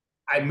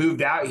I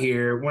moved out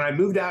here. When I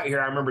moved out here,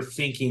 I remember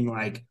thinking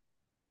like,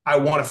 I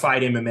want to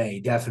fight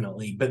MMA,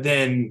 definitely. But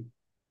then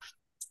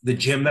the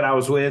gym that I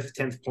was with,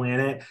 10th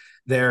Planet,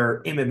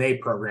 their MMA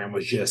program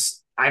was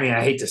just, I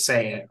hate to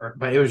say it,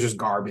 but it was just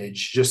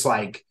garbage. Just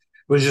like, it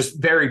was just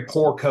very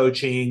poor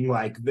coaching,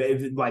 like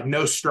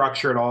no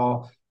structure at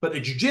all. But the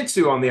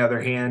jiu-jitsu, on the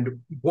other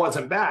hand,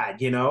 wasn't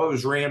bad. It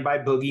was ran by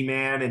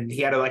Boogeyman, and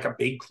he had like a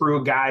big crew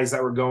of guys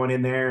that were going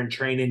in there and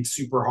training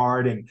super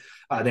hard, and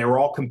they were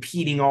all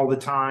competing all the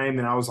time.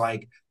 And I was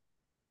like,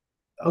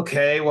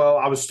 okay, well,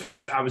 I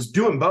was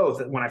doing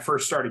both when I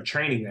first started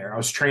training there. I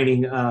was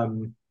training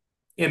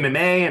MMA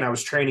and I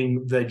was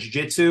training the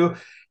jiu-jitsu,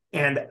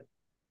 and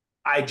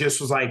I just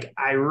was like,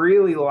 I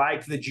really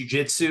liked the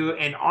jiu-jitsu.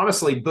 And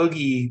honestly,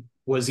 Boogie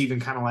was even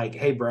kind of like,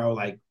 hey, bro,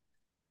 like,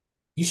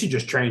 you should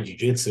just train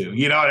jiu-jitsu.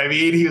 You know what I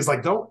mean? He was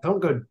like, don't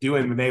go do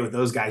MMA with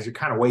those guys. You're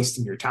kind of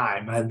wasting your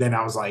time. And then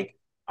I was like,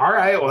 all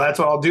right, well, that's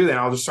what I'll do then.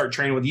 I'll just start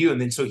training with you.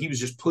 And then so he was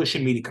just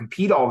pushing me to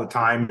compete all the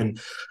time.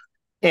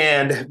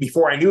 And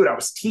before I knew it, I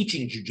was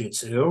teaching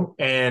jiu-jitsu.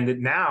 And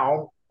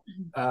now,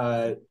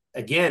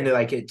 again,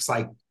 like, it's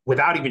like,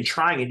 without even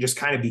trying, it just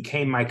kind of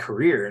became my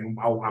career, and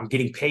I'm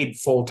getting paid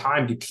full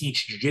time to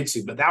teach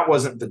jiu-jitsu, but that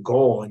wasn't the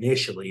goal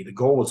initially. The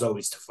goal was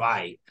always to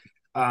fight.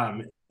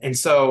 And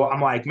so I'm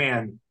like,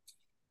 man,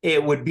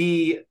 it would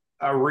be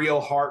a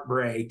real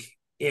heartbreak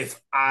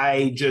if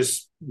I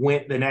just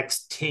went the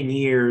next 10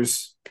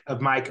 years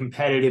of my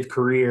competitive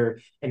career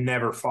and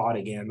never fought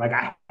again. Like,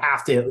 I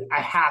have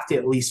to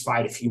at least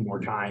fight a few more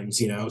times,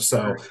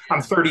 so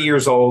I'm 30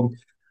 years old.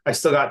 I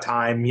still got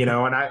time, and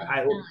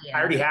I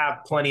already have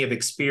plenty of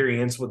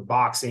experience with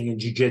boxing and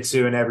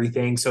jiu-jitsu and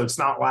everything. So it's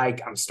not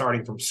like I'm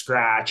starting from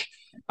scratch.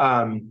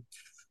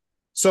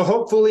 So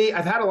hopefully,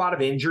 I've had a lot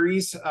of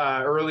injuries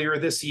earlier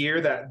this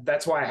year.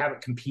 That's why I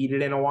haven't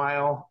competed in a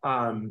while.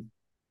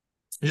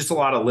 Just a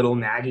lot of little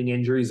nagging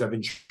injuries I've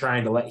been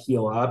trying to let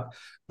heal up.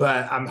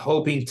 But I'm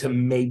hoping to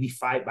maybe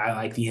fight by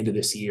like the end of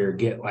this year,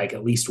 get like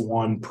at least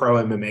one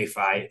pro MMA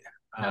fight.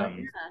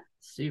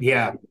 Super.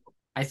 Yeah.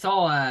 I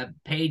saw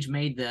Paige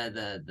made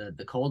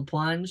the cold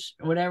plunge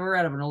or whatever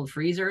out of an old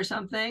freezer or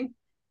something.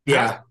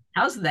 Yeah.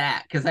 How's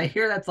that? Because I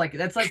hear that's like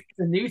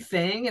the new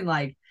thing, and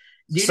like,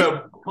 dude,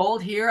 so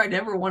cold here. I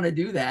never want to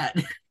do that.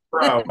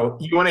 Bro,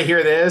 you want to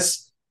hear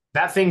this?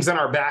 That thing's in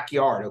our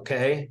backyard,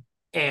 okay?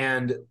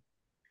 And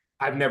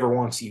I've never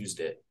once used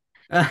it.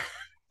 I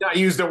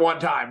used it one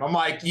time. I'm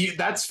like,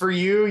 that's for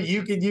you.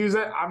 You could use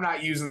it. I'm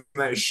not using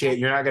that shit.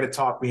 You're not going to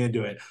talk me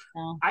into it.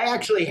 No. I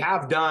actually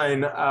have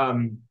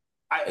done.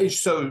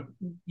 So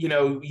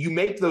you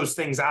make those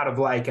things out of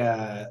like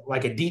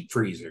a deep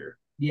freezer.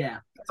 Yeah,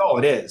 that's all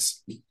it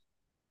is.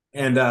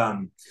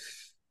 And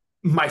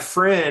my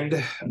friend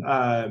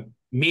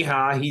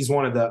Miha, he's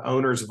one of the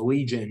owners of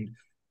Legion.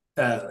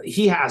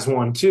 He has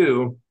one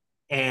too,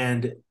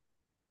 and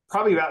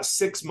probably about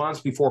 6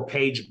 months before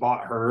Paige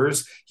bought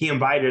hers, he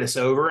invited us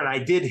over, and I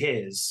did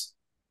his,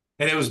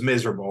 and it was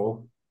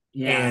miserable.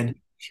 Yeah.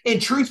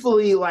 And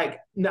truthfully, like,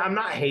 I'm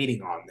not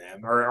hating on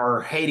them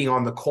or hating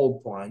on the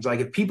cold plunge. Like,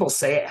 if people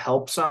say it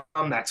helps them,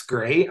 that's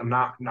great. I'm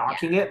not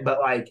knocking it, but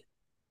like,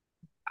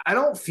 I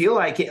don't feel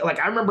like it. Like,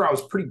 I remember I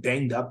was pretty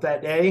banged up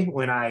that day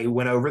when I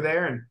went over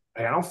there, and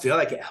like, I don't feel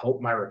like it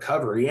helped my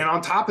recovery. And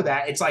on top of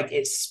that, it's like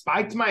it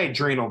spiked my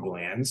adrenal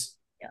glands.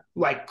 Yeah.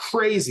 Like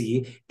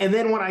crazy. And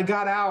then when I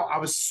got out, I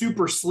was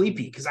super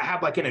sleepy because I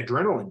had like an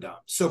adrenaline dump.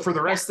 So for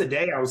the rest of the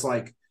day, I was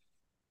like,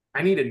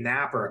 I need a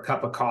nap or a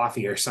cup of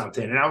coffee or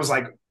something. And I was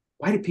like,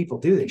 why do people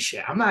do this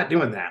shit? I'm not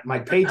doing that. I'm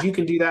like, Paige, you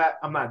can do that.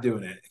 I'm not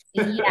doing it.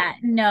 Yeah,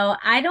 no,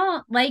 I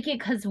don't like it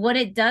because what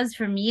it does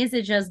for me is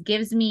it just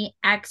gives me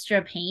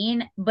extra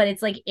pain, but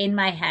it's like in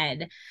my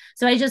head.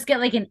 So I just get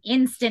like an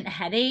instant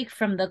headache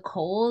from the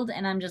cold,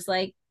 and I'm just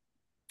like,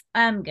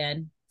 I'm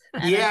good.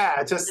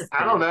 Yeah,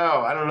 I don't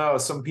know.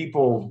 Some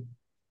people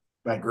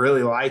like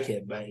really like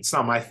it, but it's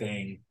not my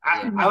thing.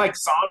 I like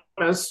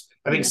saunas.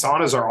 I think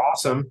saunas are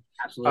awesome.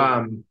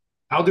 Absolutely.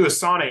 I'll do a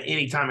sauna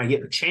anytime I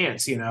get the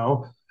chance,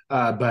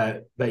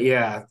 but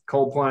yeah,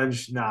 cold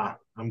plunge, nah,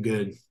 I'm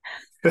good.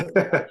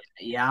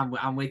 Yeah,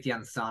 I'm with you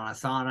on the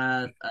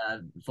sauna,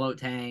 float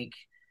tank.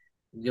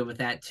 I'm good with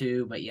that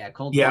too. But yeah,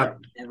 cold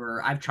plunge,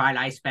 never. I've tried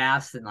ice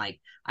baths, and like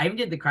I even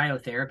did the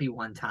cryotherapy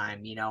one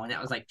time, and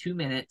that was like 2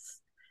 minutes.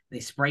 They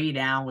spray you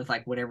down with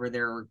like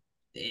whatever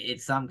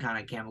it's some kind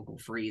of chemical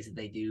freeze that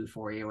they do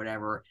for you or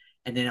whatever.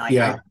 And then like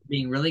I was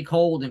being really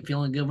cold and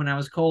feeling good when I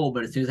was cold,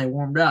 but as soon as I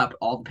warmed up,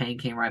 all the pain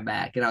came right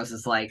back. And I was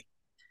just like,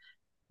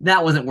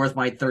 that wasn't worth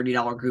my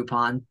 $30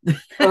 Groupon.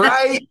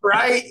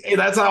 Right. And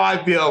that's how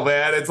I feel,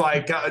 man. It's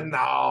like, no,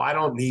 I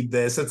don't need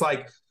this. It's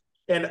like,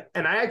 and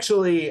I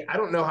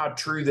don't know how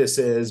true this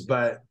is,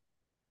 but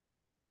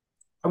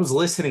I was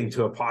listening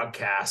to a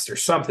podcast or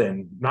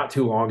something not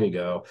too long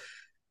ago,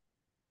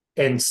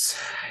 and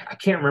I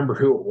can't remember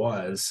who it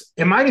was.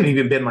 It might have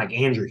even been like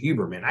Andrew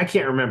Huberman. I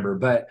can't remember,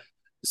 but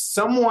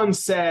someone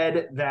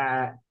said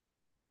that,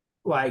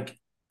 like,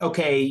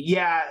 okay,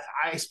 yeah,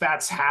 ice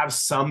baths have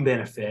some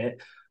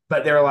benefit,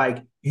 but they're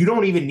like, you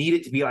don't even need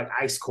it to be like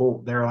ice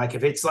cold. They're like,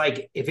 if it's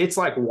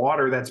like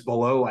water that's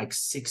below like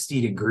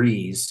 60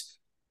 degrees,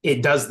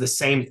 it does the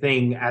same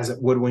thing as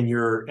it would when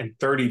you're in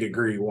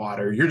 30-degree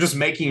water. You're just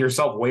making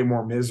yourself way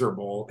more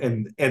miserable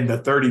in the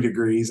 30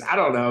 degrees. I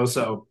don't know.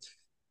 So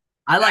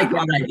I like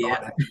that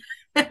idea.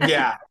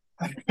 Yeah.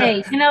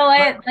 Hey, you know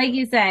what? Like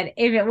you said,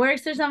 if it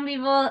works for some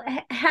people,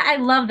 I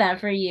love that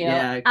for you.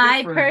 Yeah, good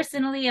I for-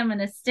 personally am going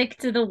to stick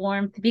to the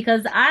warmth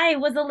because I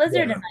was a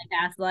lizard in my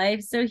past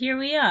life. So here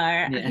we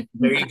are. Yeah.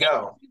 There you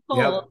go.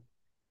 Cold.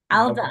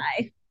 I'll Yep.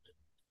 die.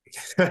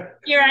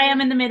 Here I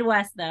am in the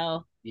Midwest,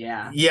 though.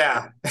 Yeah.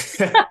 Yeah.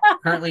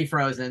 Currently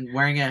frozen,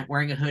 wearing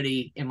a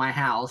hoodie in my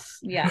house.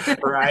 Yeah.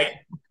 Right.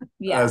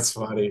 Yeah. That's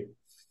funny.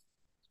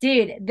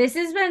 Dude, this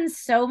has been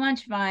so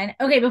much fun.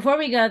 Okay, before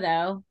we go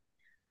though,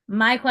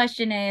 my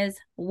question is,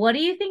 what do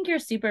you think your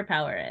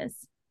superpower is?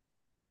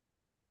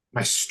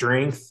 My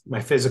strength, my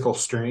physical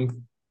strength.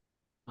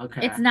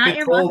 Okay. It's not Get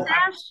your told-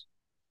 mustache?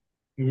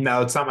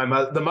 No, it's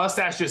not the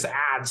mustache just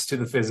adds to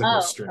the physical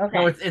Oh, strength. okay.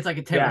 No, it's like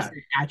a 10%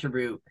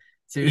 attribute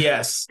to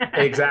Yes,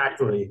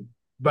 exactly.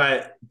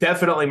 But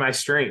definitely my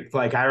strength.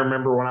 Like I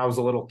remember when I was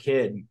a little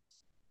kid,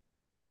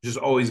 just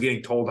always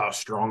getting told how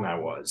strong I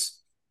was.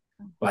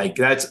 Like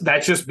that's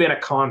just been a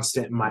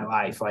constant in my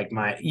life. Like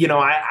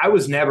I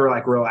was never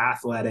like real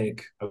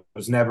athletic. I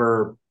was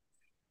never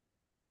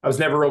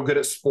real good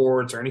at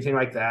sports or anything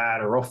like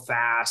that, or real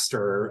fast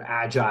or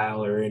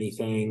agile or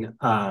anything.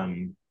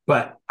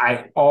 But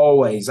I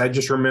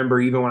just remember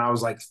even when I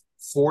was like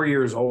 4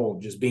 years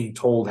old, just being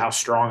told how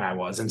strong I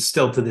was. And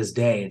still to this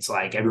day, it's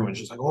like everyone's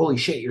just like, holy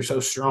shit, you're so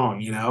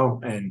strong,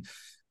 And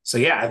so,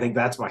 yeah, I think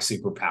that's my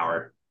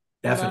superpower.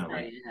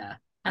 Definitely.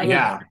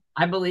 Yeah.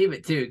 I believe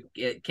it too.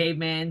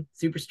 Caveman,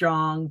 super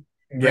strong.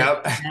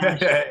 Yep.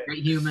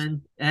 Great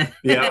human.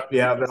 Yep.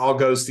 It all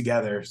goes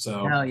together.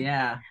 So hell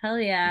yeah.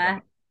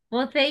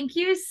 Well, thank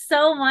you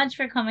so much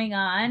for coming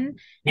on.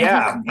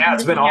 Yeah,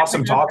 it's been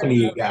awesome talking to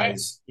you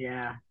guys.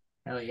 Yeah.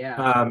 Hell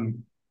yeah.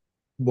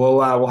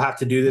 We'll have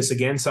to do this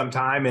again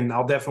sometime, and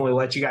I'll definitely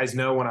let you guys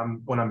know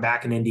when I'm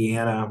back in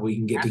Indiana. We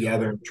can get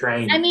together and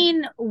train. I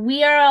mean,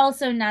 we are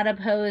also not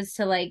opposed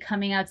to like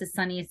coming out to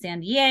sunny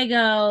San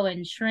Diego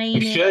and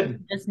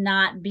training, just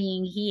not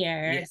being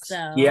here. Yes.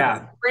 So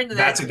yeah,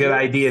 that's a good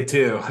idea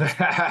too.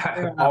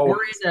 We're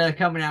into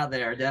coming out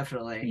there,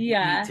 definitely.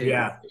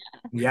 Yeah.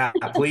 Yeah.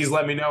 Please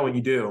let me know when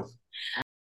you do.